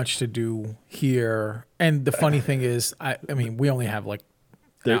so much to do here. And the funny thing is, I mean, we only have like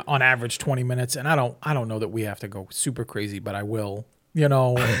on average 20 minutes, and I don't know that we have to go super crazy, but I will.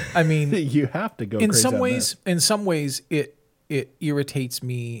 I mean, you have to go in crazy some ways it irritates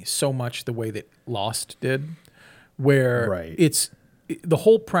me so much the way that Lost did, where the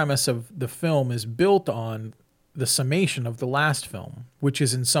whole premise of the film is built on the summation of the last film, which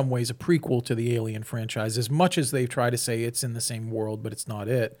is in some ways a prequel to the Alien franchise. As much as they try to say it's in the same world, but it's not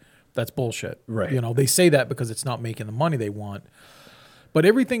it, that's bullshit. Right. They say that because it's not making the money they want. But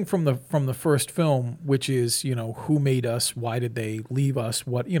everything from the first film, which is, who made us, why did they leave us,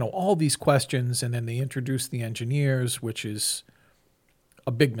 what, all these questions, and then they introduce the engineers, which is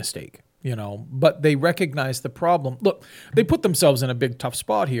a big mistake, But they recognize the problem. Look, they put themselves in a big tough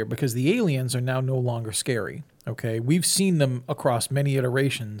spot here because the aliens are now no longer scary, okay? We've seen them across many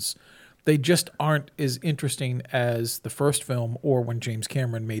iterations. They just aren't as interesting as the first film or when James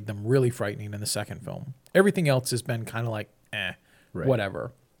Cameron made them really frightening in the second film. Everything else has been kind of like,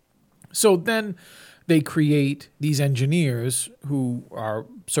 whatever. So then they create these engineers who are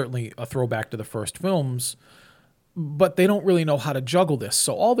certainly a throwback to the first films, but they don't really know how to juggle this.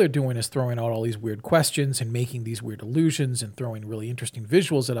 So all they're doing is throwing out all these weird questions and making these weird illusions and throwing really interesting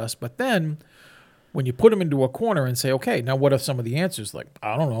visuals at us. But then when you put them into a corner and say, okay, now what are some of the answers? Like,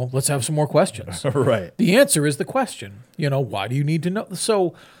 I don't know, let's have some more questions. Right. The answer is the question. Why do you need to know?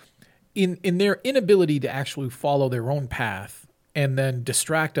 So in their inability to actually follow their own path, and then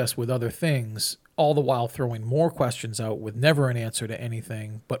distract us with other things, all the while throwing more questions out with never an answer to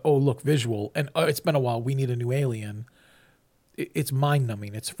anything, but, oh, look, visual, and it's been a while, we need a new alien. It's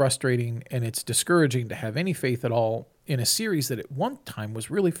mind-numbing, it's frustrating, and it's discouraging to have any faith at all in a series that at one time was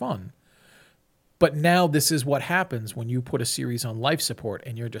really fun. But now this is what happens when you put a series on life support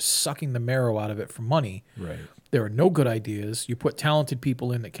and you're just sucking the marrow out of it for money. Right. There are no good ideas. You put talented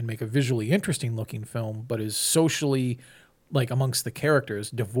people in that can make a visually interesting-looking film, but is socially, like amongst the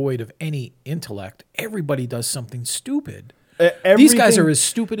characters, devoid of any intellect. Everybody does something stupid. These guys are as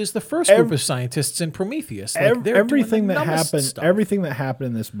stupid as the first group of scientists in Prometheus. Like everything that happened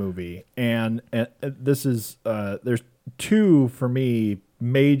in this movie, and this is there's 2 for me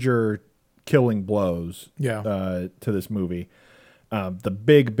major killing blows. To this movie, the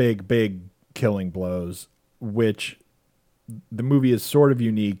big killing blows, which the movie is sort of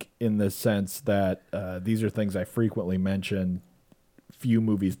unique in the sense that these are things I frequently mention few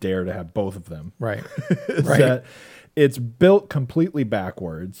movies dare to have both of them. Right. That it's built completely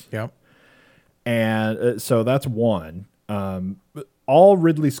backwards. Yep. And so that's one. All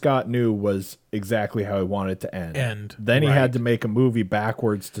Ridley Scott knew was exactly how he wanted it to end. Then he had to make a movie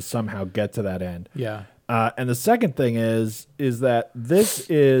backwards to somehow get to that end. Yeah. And the second thing is that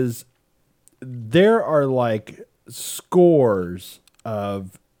there are like scores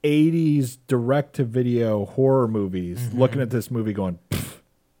of 80s direct-to-video horror movies looking at this movie going,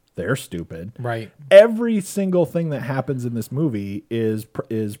 they're stupid. Right. Every single thing that happens in this movie is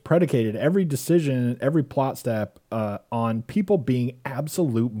predicated, every decision, every plot step, on people being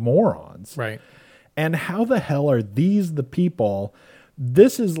absolute morons. Right. And how the hell are these the people?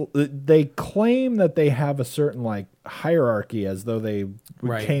 They claim that they have a certain like hierarchy as though they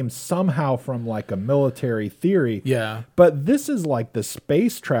came somehow from like a military theory. Yeah. But this is like the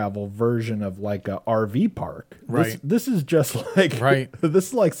space travel version of like a RV park. Right. This is just like, this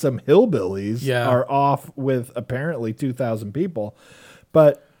is like some hillbillies are off with apparently 2,000 people.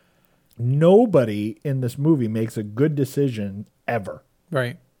 But nobody in this movie makes a good decision ever.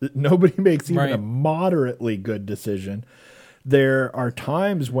 Right. Nobody makes even a moderately good decision. There are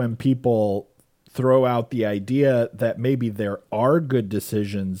times when people throw out the idea that maybe there are good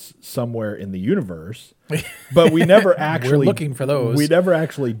decisions somewhere in the universe, but we never actually we're looking for those. We never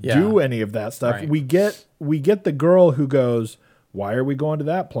actually do any of that stuff. Right. We get the girl who goes, "Why are we going to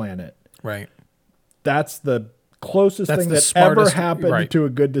that planet?" Right. That's the closest thing that ever happened to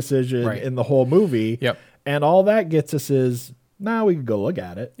a good decision in the whole movie. Yep. And all that gets us is, now we can go look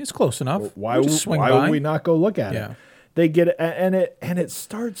at it. It's close enough. Why would we not go look at it? They get it, and it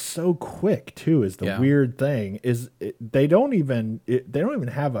starts so quick too. Is the weird thing they don't even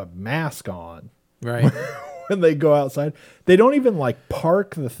have a mask on, right? When they go outside, they don't even like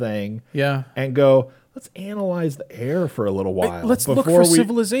park the thing, and go, let's analyze the air for a little while. Let's look for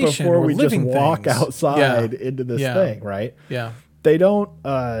civilization before we just living walk things. outside into this thing, right? Yeah. They don't.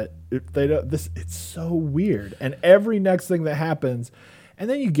 It's so weird, and every next thing that happens. And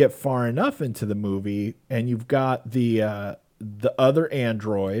then you get far enough into the movie, and you've got the other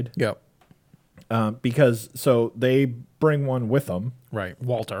android. Yep. Because so they bring one with them. Right.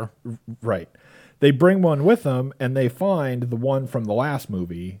 Walter. Right. They bring one with them, and they find the one from the last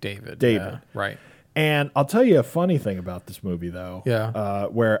movie. David. Yeah, right. And I'll tell you a funny thing about this movie, though. Yeah.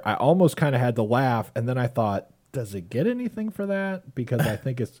 Where I almost kind of had to laugh, and then I thought, does it get anything for that? Because I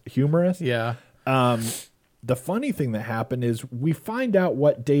think it's humorous. Yeah. The funny thing that happened is we find out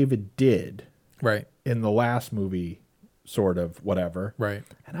what David did in the last movie, sort of, whatever. Right.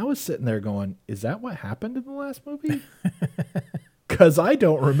 And I was sitting there going, is that what happened in the last movie? Because I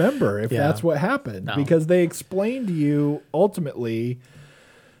don't remember if that's what happened. No. Because they explain to you, ultimately,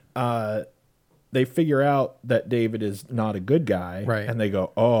 they figure out that David is not a good guy. Right. And they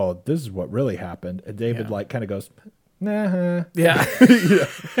go, oh, this is what really happened. And David like kind of goes... Nah. Yeah.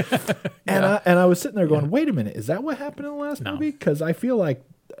 And I was sitting there going, wait a minute, is that what happened in the last movie? Because I feel like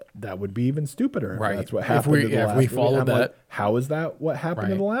that would be even stupider if that's what happened in the last movie. If we followed that. Like, how is that what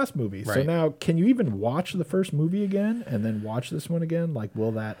happened in the last movie? So now, can you even watch the first movie again and then watch this one again? Like,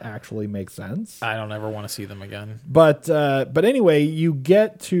 will that actually make sense? I don't ever want to see them again. But anyway, you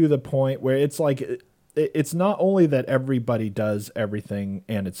get to the point where it's like... It's not only that everybody does everything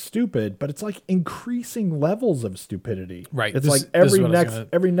and it's stupid, but it's like increasing levels of stupidity. Right. It's like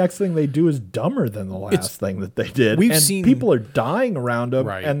every next thing they do is dumber than the last thing that they did. People are dying around them,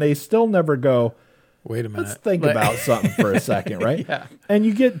 and they still never go, wait a minute, let's think about something for a second, right? Yeah. And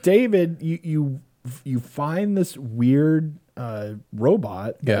you get David, you find this weird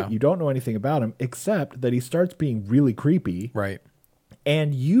robot that you don't know anything about him, except that he starts being really creepy. Right.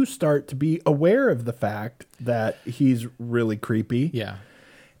 And you start to be aware of the fact that he's really creepy. Yeah.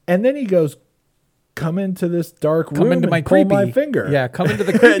 And then he goes, come into this dark room and pull my finger. Yeah, come into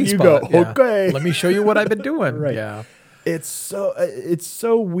the creepy and you spot. go, okay. Let me show you what I've been doing. Right. Yeah. It's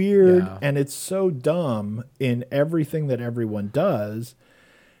so weird and it's so dumb in everything that everyone does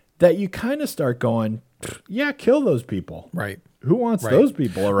that you kind of start going, yeah, kill those people. Right. Who wants those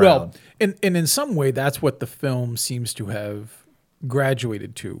people around? Well, and in some way, that's what the film seems to have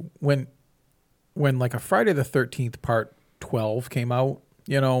graduated to. When like a Friday the 13th part 12 came out,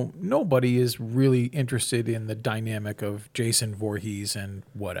 nobody is really interested in the dynamic of Jason Voorhees and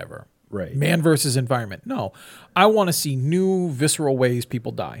whatever. Right. Man versus environment. No. I want to see new visceral ways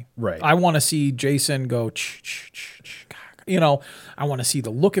people die. Right. I want to see Jason go I want to see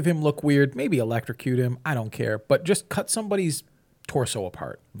the look of him look weird, maybe electrocute him, I don't care, but just cut somebody's torso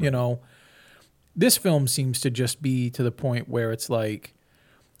apart, This film seems to just be to the point where it's like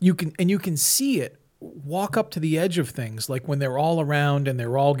you can see it walk up to the edge of things, like when they're all around and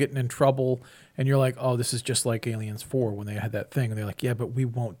they're all getting in trouble, and you're like, oh, this is just like Aliens 4 when they had that thing, and they're like, yeah, but we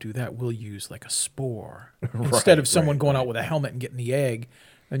won't do that. We'll use like a spore instead of someone going out with a helmet and getting the egg.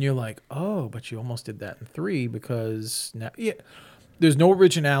 And you're like, oh, but you almost did that in 3 because now, there's no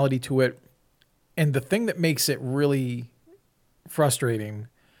originality to it. And the thing that makes it really frustrating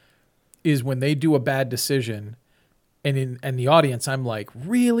is when they do a bad decision, and in the audience, I'm like,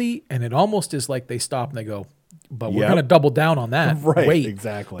 really? And it almost is like they stop and they go, but we're going to double down on that. Right, Wait,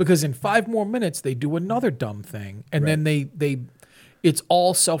 exactly. Because in 5 more minutes, they do another dumb thing. And then it's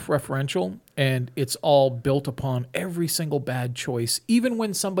all self-referential, and it's all built upon every single bad choice. Even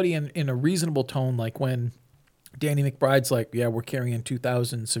when somebody in a reasonable tone, like when Danny McBride's like, yeah, we're carrying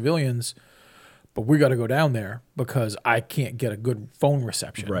 2,000 civilians, but we got to go down there because I can't get a good phone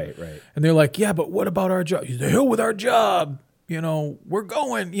reception. Right. And they're like, yeah, but what about our job? The hell with our job. We're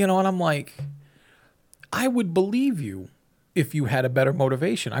going, and I'm like, I would believe you if you had a better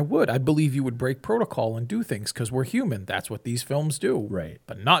motivation. I would. I believe you would break protocol and do things because we're human. That's what these films do. Right.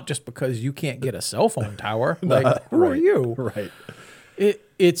 But not just because you can't get a cell phone tower. Like, who are you? Right.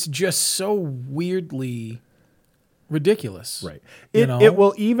 It's just so weirdly ridiculous. Right. It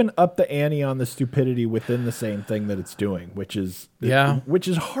will even up the ante on the stupidity within the same thing that it's doing, which is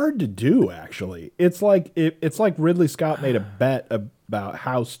hard to do. Actually, it's like Ridley Scott made a bet about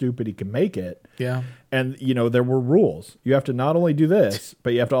how stupid he can make it. Yeah. And there were rules. You have to not only do this,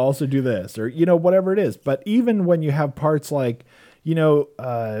 but you have to also do this, or whatever it is. But even when you have parts like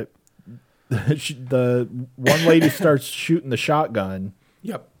the one lady starts shooting the shotgun.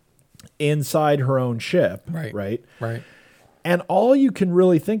 Yep. Inside her own ship, right? And all you can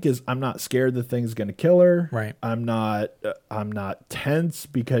really think is, I'm not scared the thing's going to kill her. Right. I'm not tense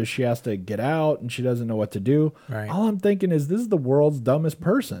because she has to get out and she doesn't know what to do. Right. All I'm thinking is, this is the world's dumbest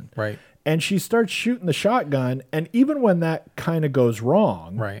person. Right. And she starts shooting the shotgun, and even when that kind of goes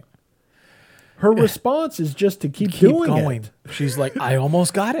wrong, right, her response is just to keep doing it. She's like, I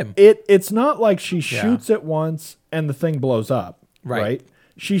almost got him. It's not like she shoots it once and the thing blows up. Right.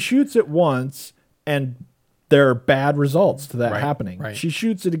 She shoots it once, and there are bad results to that happening. Right. She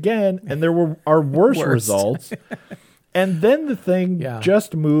shoots it again, and there are worse results. And then the thing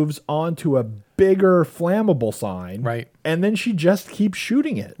just moves onto a bigger flammable sign. Right. And then she just keeps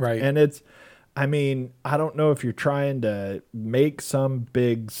shooting it. Right. And I don't know if you're trying to make some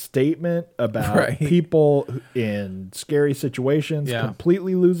big statement about people in scary situations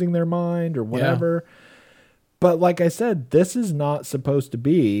completely losing their mind or whatever. Yeah. But like I said, this is not supposed to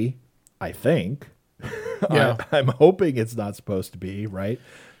be, I think. I'm hoping it's not supposed to be, right?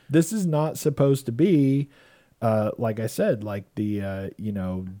 This is not supposed to be, like I said, like the,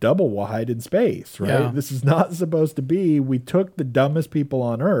 double wide in space, right? Yeah. This is not supposed to be, we took the dumbest people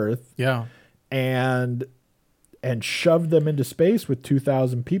on Earth and shoved them into space with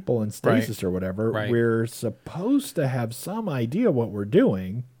 2,000 people in stasis or whatever. Right. We're supposed to have some idea what we're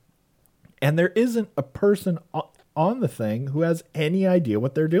doing. And there isn't a person on the thing who has any idea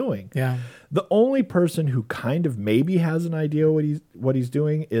what they're doing. Yeah. The only person who kind of maybe has an idea what he's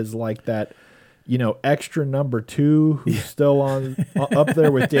doing is like that, extra number 2 who's still up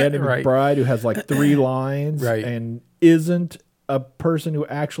there with Danny McBride, who has like 3 lines and isn't a person who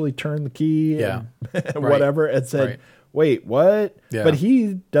actually turned the key and whatever and said, wait, what? Yeah. But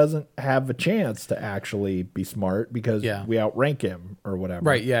he doesn't have a chance to actually be smart because we outrank him or whatever.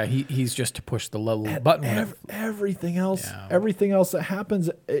 Right, yeah. He's just to push the little button. Everything else that happens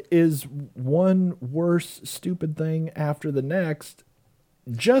is one worse stupid thing after the next,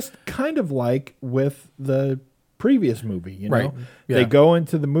 just kind of like with the previous movie, Right. Yeah. They go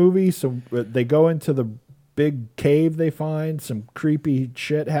into the movie, so they go into the big cave they find, some creepy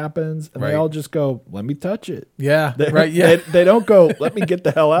shit happens, and they all just go, let me touch it. Yeah, They don't go, let me get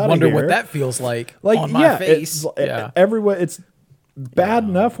the hell out of here. Wonder what that feels like on my face. Everyone, it's bad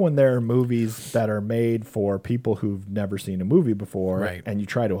enough when there are movies that are made for people who've never seen a movie before, and you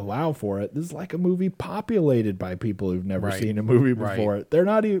try to allow for it. This is like a movie populated by people who've never seen a movie before. Right.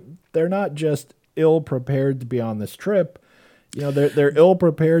 They're not just ill prepared to be on this trip. They're ill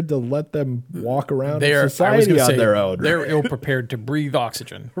prepared to let them walk around in society on their own. They're ill prepared to breathe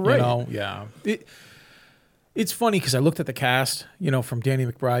oxygen. Yeah. It's funny because I looked at the cast, from Danny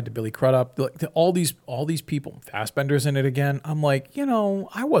McBride to Billy Crudup, all these people. Fassbender's in it again. I'm like,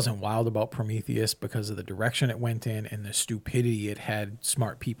 I wasn't wild about Prometheus because of the direction it went in and the stupidity it had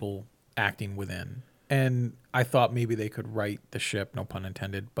smart people acting within. And I thought maybe they could right the ship, no pun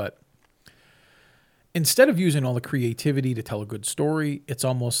intended, but instead of using all the creativity to tell a good story, it's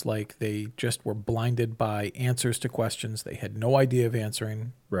almost like they just were blinded by answers to questions they had no idea of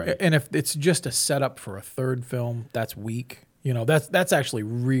answering. Right. And if it's just a setup for a third film, that's weak. You know, that's actually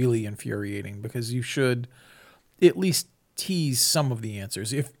really infuriating, because you should at least tease some of the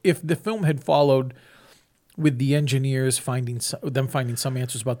answers. If the film had followed with the engineers finding some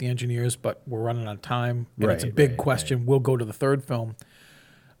answers about the engineers, but we're running out of time and it's a big question, we'll go to the third film.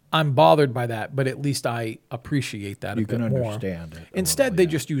 I'm bothered by that, but at least I appreciate that a bit more. You can understand it. Instead, they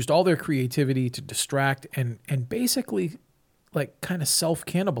just used all their creativity to distract and basically like kind of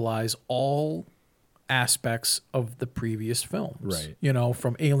self-cannibalize all aspects of the previous films. Right. You know,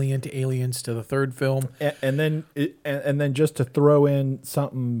 from Alien to Aliens to the third film. And then just to throw in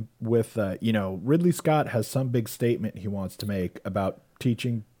something with, you know, Ridley Scott has some big statement he wants to make about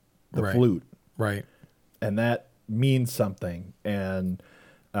teaching the flute. Right. And that means something. And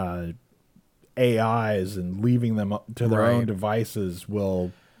AIs and leaving them up to their own devices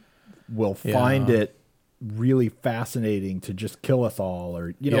will find it really fascinating to just kill us all,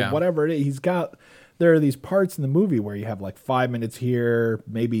 or you know, whatever it is. There are these parts in the movie where you have like 5 minutes here,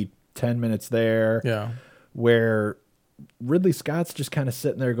 maybe 10 minutes there, where Ridley Scott's just kind of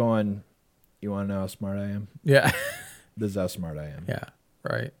sitting there going, "You want to know how smart I am? Yeah, this is how smart I am." Yeah,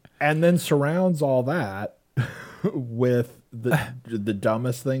 right. And then surrounds all that with the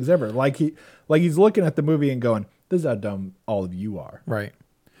dumbest things ever. Like he's looking at the movie and going, "This is how dumb all of you are." Right.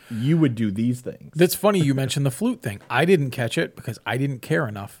 You would do these things. That's funny you mentioned the flute thing. I didn't catch it because I didn't care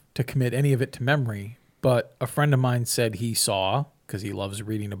enough to commit any of it to memory. But a friend of mine said he saw, because he loves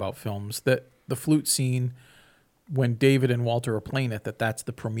reading about films, that the flute scene when David and Walter are playing it, that's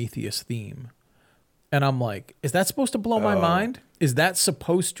the Prometheus theme. And I'm like, is that supposed to blow my mind? Is that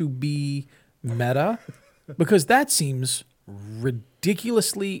supposed to be meta? Because that seems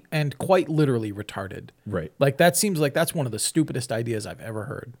ridiculously and quite literally retarded. Right. Like that seems like that's one of the stupidest ideas I've ever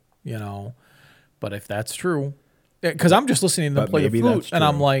heard, you know. But if that's true, because I'm just listening to them play the flute and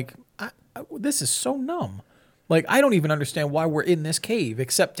I'm like, this is so numb. Like, I don't even understand why we're in this cave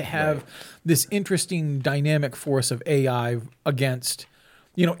except to have this interesting dynamic force of AI against,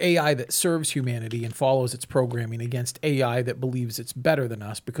 you know, AI that serves humanity and follows its programming against AI that believes it's better than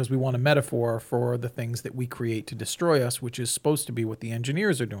us because we want a metaphor for the things that we create to destroy us, which is supposed to be what the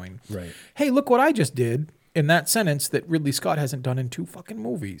engineers are doing. Right. Hey, look what I just did in that sentence that Ridley Scott hasn't done in 2 fucking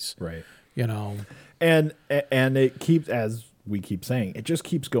movies. Right. You know. And it keeps, as we keep saying, it just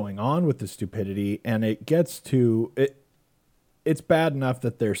keeps going on with the stupidity, and it gets to it. It's bad enough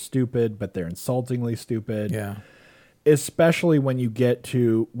that they're stupid, but they're insultingly stupid. Yeah. Especially when you get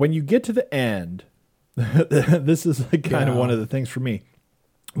to the end. This is like kind of one of the things for me.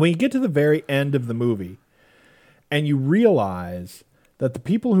 When you get to the very end of the movie and you realize that the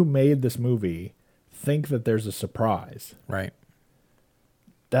people who made this movie think that there's a surprise. Right.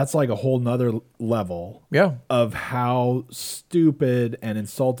 That's like a whole nother level of how stupid and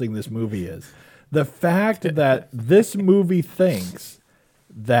insulting this movie is. The fact that this movie thinks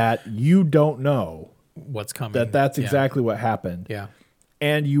that you don't know what's coming, that's exactly what happened. Yeah.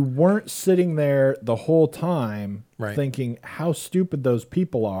 And you weren't sitting there the whole time thinking how stupid those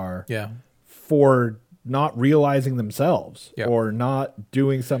people are for not realizing themselves or not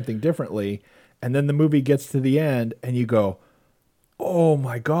doing something differently. And then the movie gets to the end and you go, oh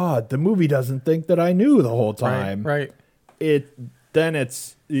my God, the movie doesn't think that I knew the whole time. Right. Then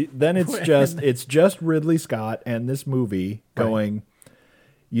it's just Ridley Scott and this movie going,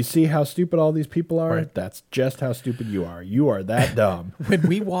 you see how stupid all these people are? Right. That's just how stupid you are. You are that dumb. When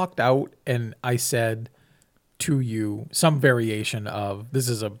we walked out and I said to you some variation of, this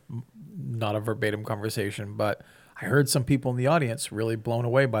is not a verbatim conversation, but I heard some people in the audience really blown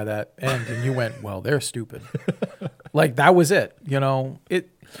away by that end, and you went, well, they're stupid. Like, that was it. You know,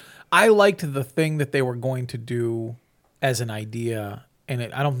 I liked the thing that they were going to do as an idea,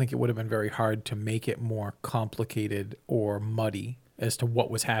 and I don't think it would have been very hard to make it more complicated or muddy as to what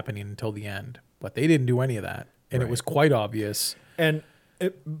was happening until the end. But they didn't do any of that, and it was quite obvious.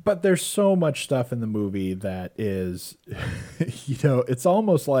 But there's so much stuff in the movie that is, you know, it's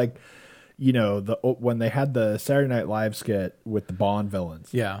almost like, you know, when they had the Saturday Night Live skit with the Bond villains.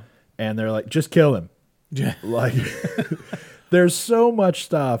 Yeah. And they're like, just kill him. Yeah. Like, there's so much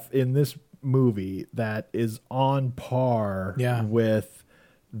stuff in this movie that is on par with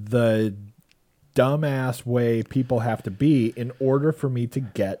the dumbass way people have to be in order for me to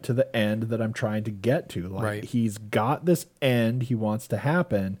get to the end that I'm trying to get to. Like, he's got this end he wants to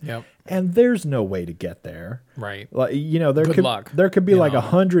happen. Yep. And there's no way to get there. Right. Like, you know, there could be like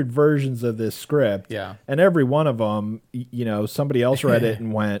 100 versions of this script. Yeah. And every one of them, you know, somebody else read it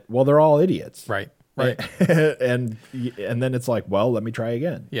and went, well, they're all idiots. Right. Right. and then it's like, well, let me try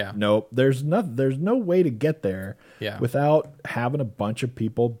again. Yeah. Nope. There's no way to get there without having a bunch of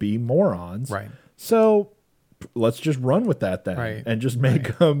people be morons. Right. So let's just run with that then, and just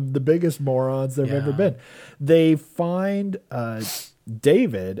make them the biggest morons they've ever been. They find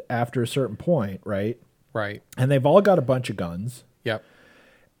David after a certain point, right? Right. And they've all got a bunch of guns. Yep.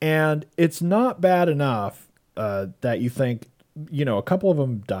 And it's not bad enough that you think, a couple of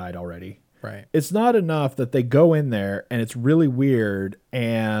them died already. Right. It's not enough that they go in there and it's really weird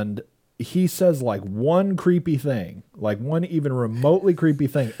and he says like one creepy thing, like one even remotely creepy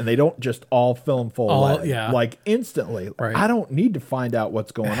thing, and they don't just all film full lead. Like instantly. Right. I don't need to find out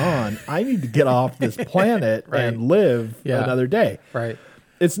what's going on. I need to get off this planet and live another day. Right.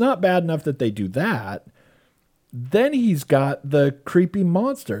 It's not bad enough that they do that. Then he's got the creepy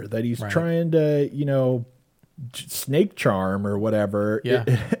monster that he's trying to, snake charm or whatever. Yeah.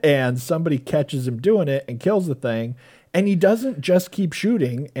 And somebody catches him doing it and kills the thing. And he doesn't just keep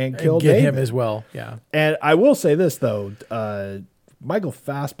shooting and kill David. Him as well. Yeah. And I will say this, though. Michael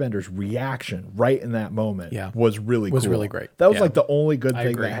Fassbender's reaction right in that moment was really cool. Really great. That was like the only good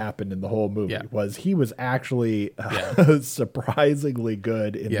thing that happened in the whole movie was he was actually surprisingly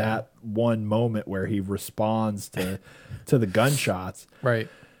good in that one moment where he responds to the gunshots. Right.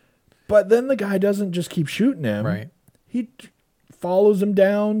 But then the guy doesn't just keep shooting him. Right. He follows him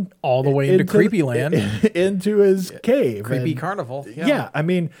down all the way into creepy land, into his cave. Creepy carnival. Yeah. I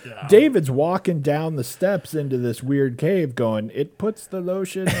mean, David's walking down the steps into this weird cave going, it puts the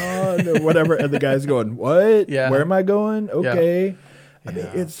lotion on or whatever. And the guy's going, what? Yeah. Where am I going? Okay. Yeah. I mean,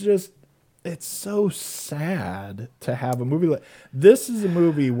 it's so sad to have a movie like this. Is a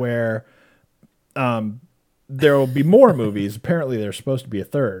movie where there will be more movies. Apparently there's supposed to be a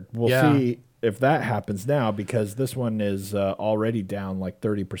third. We'll see if that happens now, because this one is already down like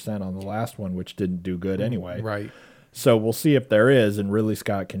 30% on the last one, which didn't do good anyway. Right. So we'll see if there is, and Ridley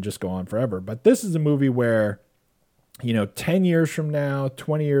Scott can just go on forever. But this is a movie where, 10 years from now,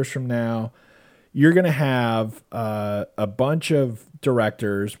 20 years from now, you're going to have a bunch of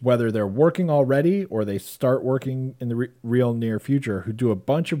directors, whether they're working already or they start working in the real near future, who do a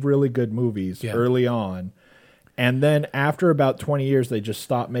bunch of really good movies early on. And then after about 20 years, they just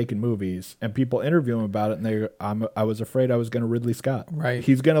stop making movies, and people interview him about it. And I was afraid I was going to Ridley Scott. Right.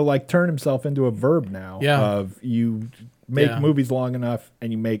 He's going to like turn himself into a verb now of you make movies long enough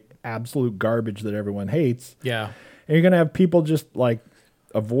and you make absolute garbage that everyone hates. Yeah. And you're going to have people just like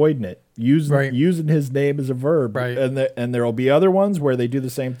avoiding it, using his name as a verb. Right. And there'll be other ones where they do the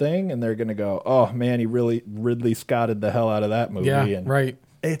same thing and they're going to go, oh man, he really Ridley Scotted the hell out of that movie. Yeah. And right.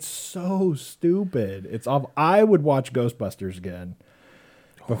 It's so stupid. It's awful. I would watch Ghostbusters again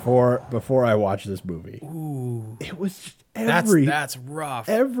before I watch this movie. Ooh, it was just that's rough.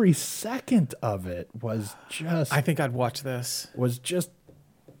 Every second of it was just. I think I'd watch this. Was just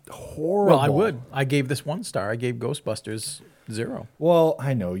horrible. Well, I would. I gave this 1 star. I gave Ghostbusters 0. Well,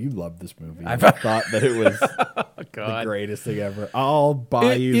 I know you love this movie. I thought that it was the greatest thing ever. I'll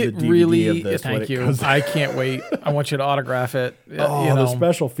buy you the DVD of this. Thank you. I can't wait. I want you to autograph it. The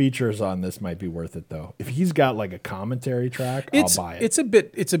special features on this might be worth it, though. If he's got like a commentary track, I'll buy it.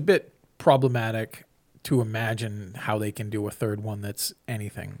 It's a bit problematic to imagine how they can do a third one that's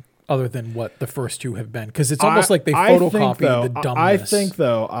anything other than what the first 2 have been, because it's almost like they photocopied the dumbness. I think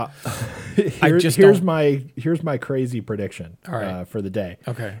though, here's my crazy prediction for the day.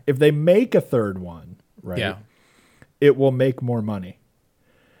 Okay, if they make a third one, it will make more money,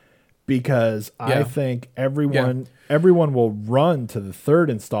 because I think everyone will run to the third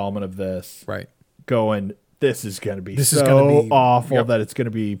installment of this, going, this is going to be so awful that it's going to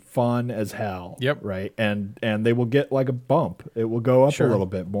be fun as hell. Right. And they will get like a bump. It will go up a little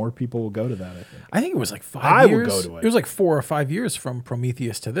bit. More people will go to that, I think. I think it was like 5 years. I would go to it. It was like 4 or 5 years from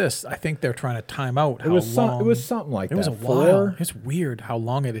Prometheus to this. I think they're trying to time out how long. It was something like that. It was a while. It's weird how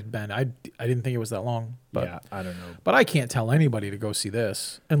long it had been. I didn't think it was that long. But, yeah, I don't know. But I can't tell anybody to go see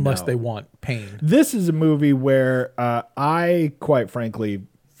this unless they want pain. This is a movie where I, quite frankly,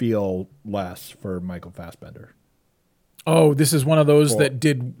 feel less for Michael Fassbender. Oh, this is one of those that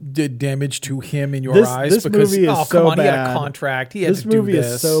did damage to him in your eyes? This because movie is so bad. He had a contract. He had to do this. This movie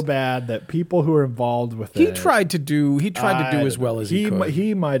is so bad that people who are involved with it. He tried to do as well as he could.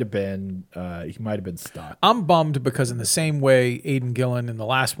 He might have been stuck. I'm bummed because in the same way Aidan Gillen in the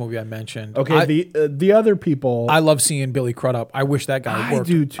last movie I mentioned. Okay, the other people. I love seeing Billy Crudup. I wish that guy worked.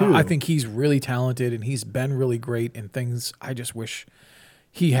 I do too. I think he's really talented and he's been really great in things. I just wish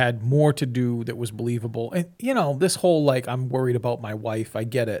he had more to do that was believable. And, this whole, I'm worried about my wife. I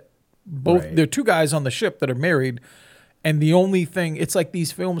get it. They're 2 guys on the ship that are married, And the only thing, it's like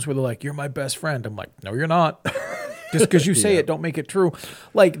these films where they're like, "You're my best friend." I'm like, "No, you're not." Just because you say it, don't make it true.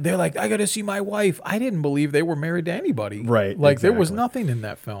 Like, they're like, "I got to see my wife." I didn't believe they were married to anybody. Right. Like, there was nothing in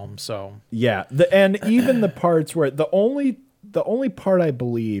that film. So yeah, and even the parts where the only part I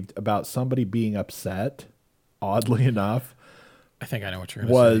believed about somebody being upset, oddly enough, I think I know what you're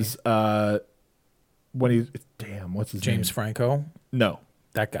going to say. was when what's his name? James Franco. No,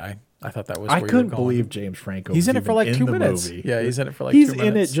 that guy. I thought that was. I where you couldn't were going. believe James Franco. He's was in it for like 2 minutes. Movie. Yeah, he's in it for like he's 2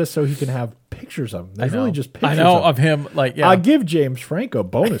 minutes. in it just so he can have pictures of him. There's really just pictures. I know of him. Like, yeah, I give James Franco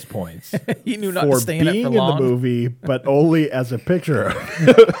bonus points. He knew not for to stay in it being for in long. the movie, but only as a picture.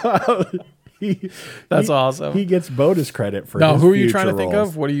 That's awesome. He gets bonus credit for. Now, his who are you future trying to think roles.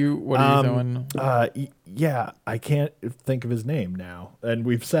 of? What are you doing? Yeah, I can't think of his name now, and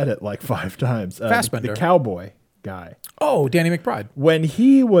we've said it like 5 times. Fassbender. The cowboy guy. Oh, Danny McBride. When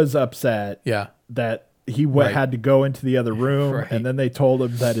he was upset, Yeah. that he had to go into the other room, Right. and then they told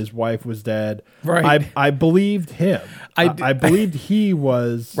him that his wife was dead. Right. I believed him. I believed he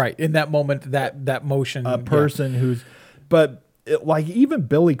was Right. In that moment, that motion. a person who's, but like even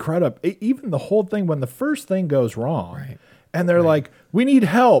Billy Crudup, even the whole thing when the first thing goes wrong, Right. and they're like, "We need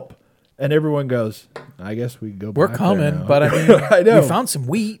help," and everyone goes, "I guess we go. We're back coming, there now." but I mean, I know. we found some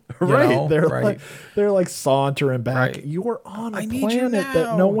wheat. you Right, know? they're like sauntering back. Right. You're on a I need you planet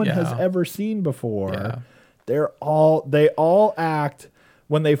that no now. one has Yeah. ever seen before. Yeah. They all act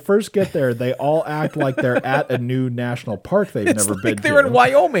when they first get there. They all act like they're at a new national park they've It's never like been they're to. in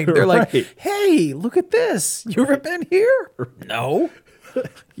Wyoming. They're Right. like, "Hey, look at this. You ever been here?" No.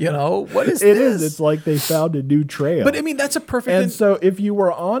 You know, what is It this? is. It's like they found a new trail. But I mean, that's a perfect. and so if you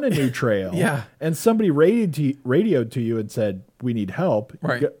were on a new trail, Yeah. and somebody radioed to you and said, "We need help," you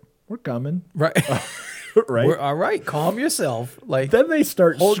Right. go, "We're coming," right. right? We're, all right, calm yourself. Like, Then they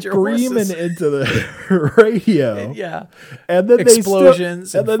start Hold your screaming horses. into the radio. yeah. And then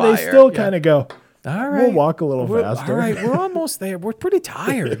Explosions they still, and they fire, still yeah. kind of go, All right. we'll walk a little faster. All right, we're almost there. We're pretty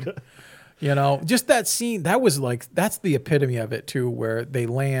tired. You know, just that scene, that's the epitome of it too, where they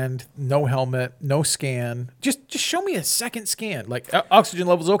land, no helmet, no scan. Just show me a second scan. Like, oxygen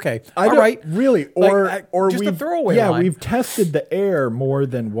levels okay. I All don't- right. really, Like, or just a we've- throwaway Yeah, line. we've tested the air more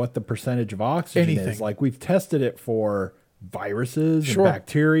than what the percentage of oxygen Anything. is. Like we've tested it for viruses Sure. and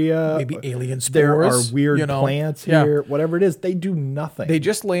bacteria. Maybe alien There are spores, weird you know? plants Yeah. here. Whatever it is, they do nothing. They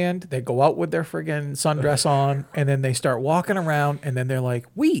just land, they go out with their friggin' sundress on, and then they start walking around, and then they're like,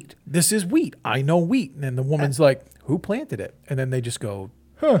 "Wheat. This is wheat. I know wheat." And then the woman's like, "Who planted it?" And then they just go,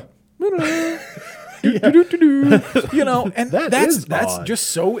 huh. you know, and Is that's odd. just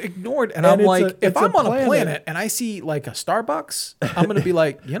so ignored. And And I'm it's like, if it's I'm on a planet. planet and I see like a Starbucks, I'm gonna be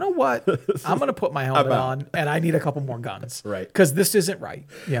like, you know what? I'm gonna put my helmet I'm out. on, and I need a couple more guns, Right. Because this isn't right,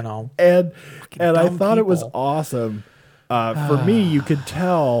 you know. And I dumb thought it was people. awesome. For me, you could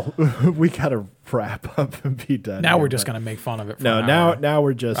tell we gotta wrap up and be done. Now here, we're just but- gonna make fun of it. For No, an hour. now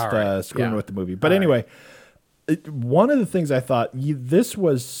we're just All right. screwing Yeah. with the movie. But All anyway, one of the things I thought this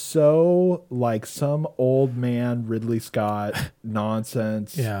was so like some old man Ridley Scott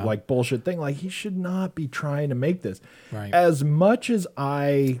nonsense, Yeah. like bullshit thing. Like he should not be trying to make this. Right. As much as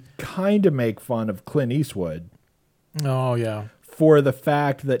I kind of make fun of Clint Eastwood Oh yeah, for the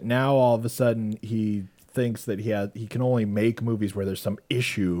fact that now all of a sudden he thinks that he can only make movies where there's some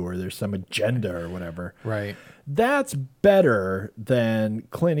issue or there's some agenda or whatever. right. That's better than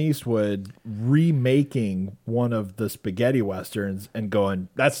Clint Eastwood remaking one of the spaghetti westerns and going,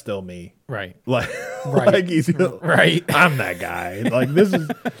 "That's still me." Right. Like, Right. like he's Right. I'm that guy. Like this is,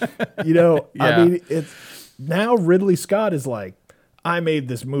 you know. Yeah. I mean, it's now Ridley Scott is like, I made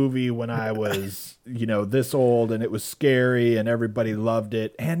this movie when I was, you know, this old, and it was scary, and everybody loved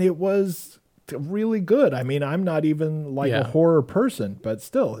it, and it was really good. I mean, I'm not even like a Yeah. horror person, but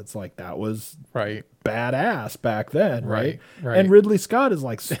still, it's like that was Right. badass back then, right? Right. And Ridley Scott is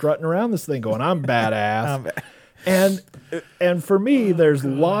like strutting around this thing going, "I'm badass." And for me, there's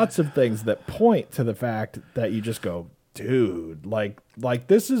lots of things that point to the fact that you just go, "Dude, like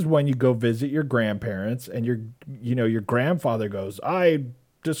this is when you go visit your grandparents and your grandfather goes, "I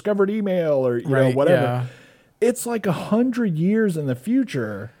discovered email," or you know, Right, whatever. yeah. It's like 100 years in the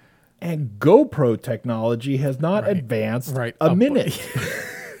future, and GoPro technology has not advanced Right. a minute.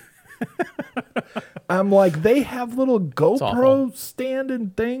 I'm like, they have little awful. GoPro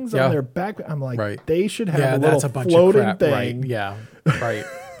standing things Yeah. on their back. I'm like, Right. they should have Yeah, a that's little a bunch of floating crap. thing Right. Yeah. Right.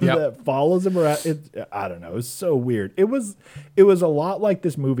 Yep. that follows him around. I don't know. It was so weird. It was a lot like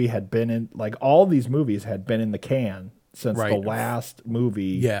this movie had been in, like all these movies had been in the can since Right. the last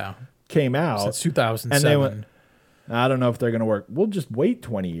movie Yeah. came out. Since 2007. And they went, I don't know if they're going to work. We'll just wait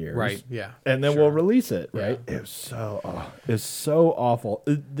 20 years. Right, yeah. And then we'll release it, right? Yeah. It's so awful.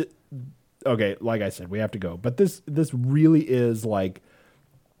 Okay, like I said, we have to go. But this really is like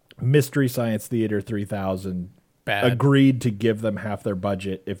Mystery Science Theater 3000 agreed to give them half their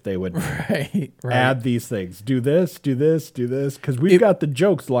budget if they would add these things. Do this, because we've got the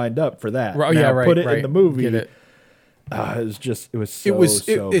jokes lined up for that. Put it in the movie. Get it. It was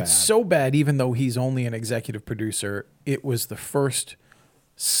so bad. It's so bad, even though he's only an executive producer. It was the first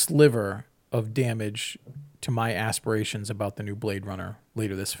sliver of damage to my aspirations about the new Blade Runner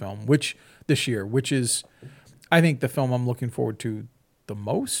later this year, which is, I think, the film I'm looking forward to the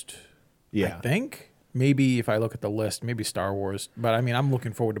most. Yeah. I think. Maybe if I look at the list, maybe Star Wars. But I mean, I'm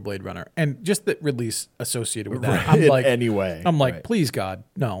looking forward to Blade Runner. And just the release associated with that. I'm like, please, God,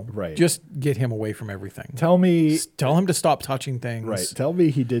 no. Right. Just get him away from everything. Tell him to stop touching things. Right. Tell me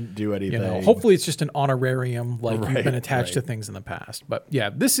he didn't do anything. Hopefully it's just an honorarium, like you've been attached to things in the past. But yeah,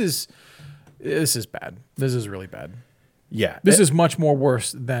 this is bad. This is really bad. Yeah. This is much more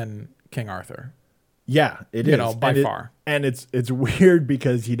worse than King Arthur. Yeah, it is. By far. And it's weird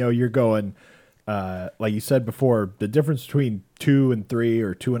because, you're going... like you said before, the difference between 2 and 3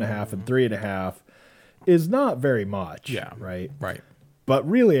 or 2.5 and 3.5 is not very much. Yeah. Right. Right. But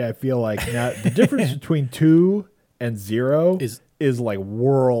really, I feel like now the difference between 2 and 0 is like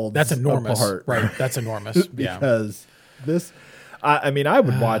worlds. That's enormous. Apart. Right. That's enormous. Because this, I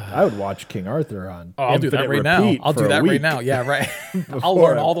would watch King Arthur on. I'll do that right now. I'll do that right now. Yeah. Right. I'll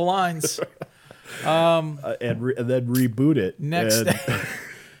learn all the lines. And then reboot it.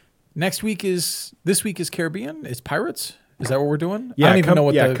 This week is Caribbean. It's Pirates. Is that what we're doing? Yeah, I don't even know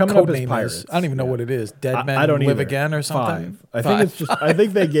what the code name Pirates. is. I don't even know what it is. Dead Men Live Again or something? 5. I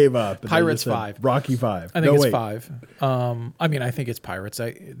think they gave up. Pirates 5. Rocky 5. I think it's 5. I think it's Pirates.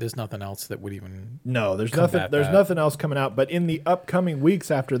 There's nothing else that would even there's nothing else coming out. But in the upcoming weeks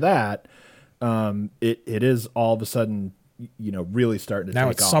after that, it is all of a sudden really starting to take off. Now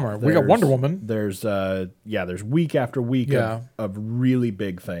it's summer. We got Wonder Woman. There's week after week of really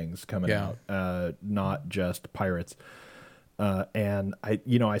big things coming out, not just Pirates. And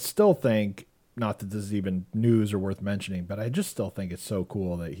I still think, not that this is even news or worth mentioning, but I just still think it's so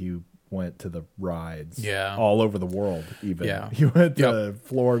cool that he went to the rides all over the world. Even he went to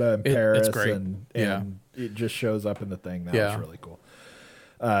Florida and Paris, it's great. and it just shows up in the thing. That was really cool.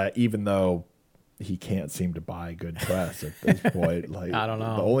 Even though he can't seem to buy good press at this point. Like, I don't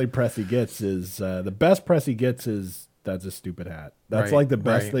know. The only press he gets is the best press he gets is that's a stupid hat. That's like the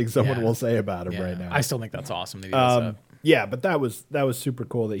best thing someone will say about him right now. I still think that's awesome that he does that. Yeah, but that was super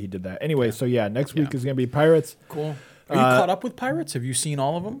cool that he did that. Anyway, so next week is going to be Pirates. Cool. Are you caught up with Pirates? Have you seen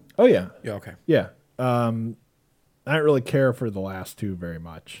all of them? Oh yeah. Yeah. Okay. Yeah. I don't really care for the last 2 very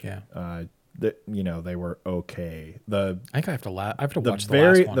much. Yeah. They were okay. I think I have to watch the last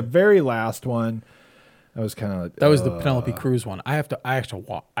one. The very last one, I was kind of like, that was the Penelope Cruz one. I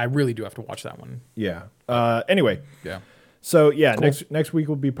really do have to watch that one. Yeah. Anyway. Yeah. So cool. Next week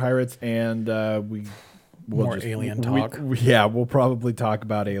will be Pirates, and we'll more alien talk. We'll probably talk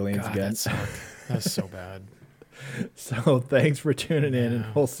about aliens again. That's so bad. So thanks for tuning in, and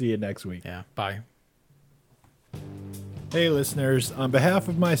we'll see you next week. Yeah. Bye. Hey listeners, on behalf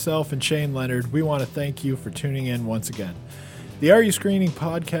of myself and Shane Leonard, we want to thank you for tuning in once again. The Are You Screening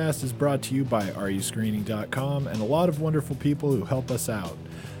podcast is brought to you by areyouscreening.com and a lot of wonderful people who help us out.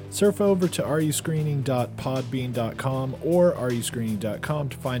 Surf over to areyouscreening.podbean.com or areyouscreening.com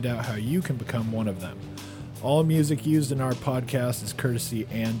to find out how you can become one of them. All music used in our podcast is courtesy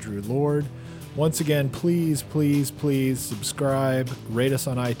Andrew Lord. Once again, please, please, please subscribe, rate us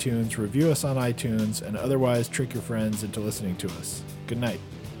on iTunes, review us on iTunes, and otherwise trick your friends into listening to us. Good night.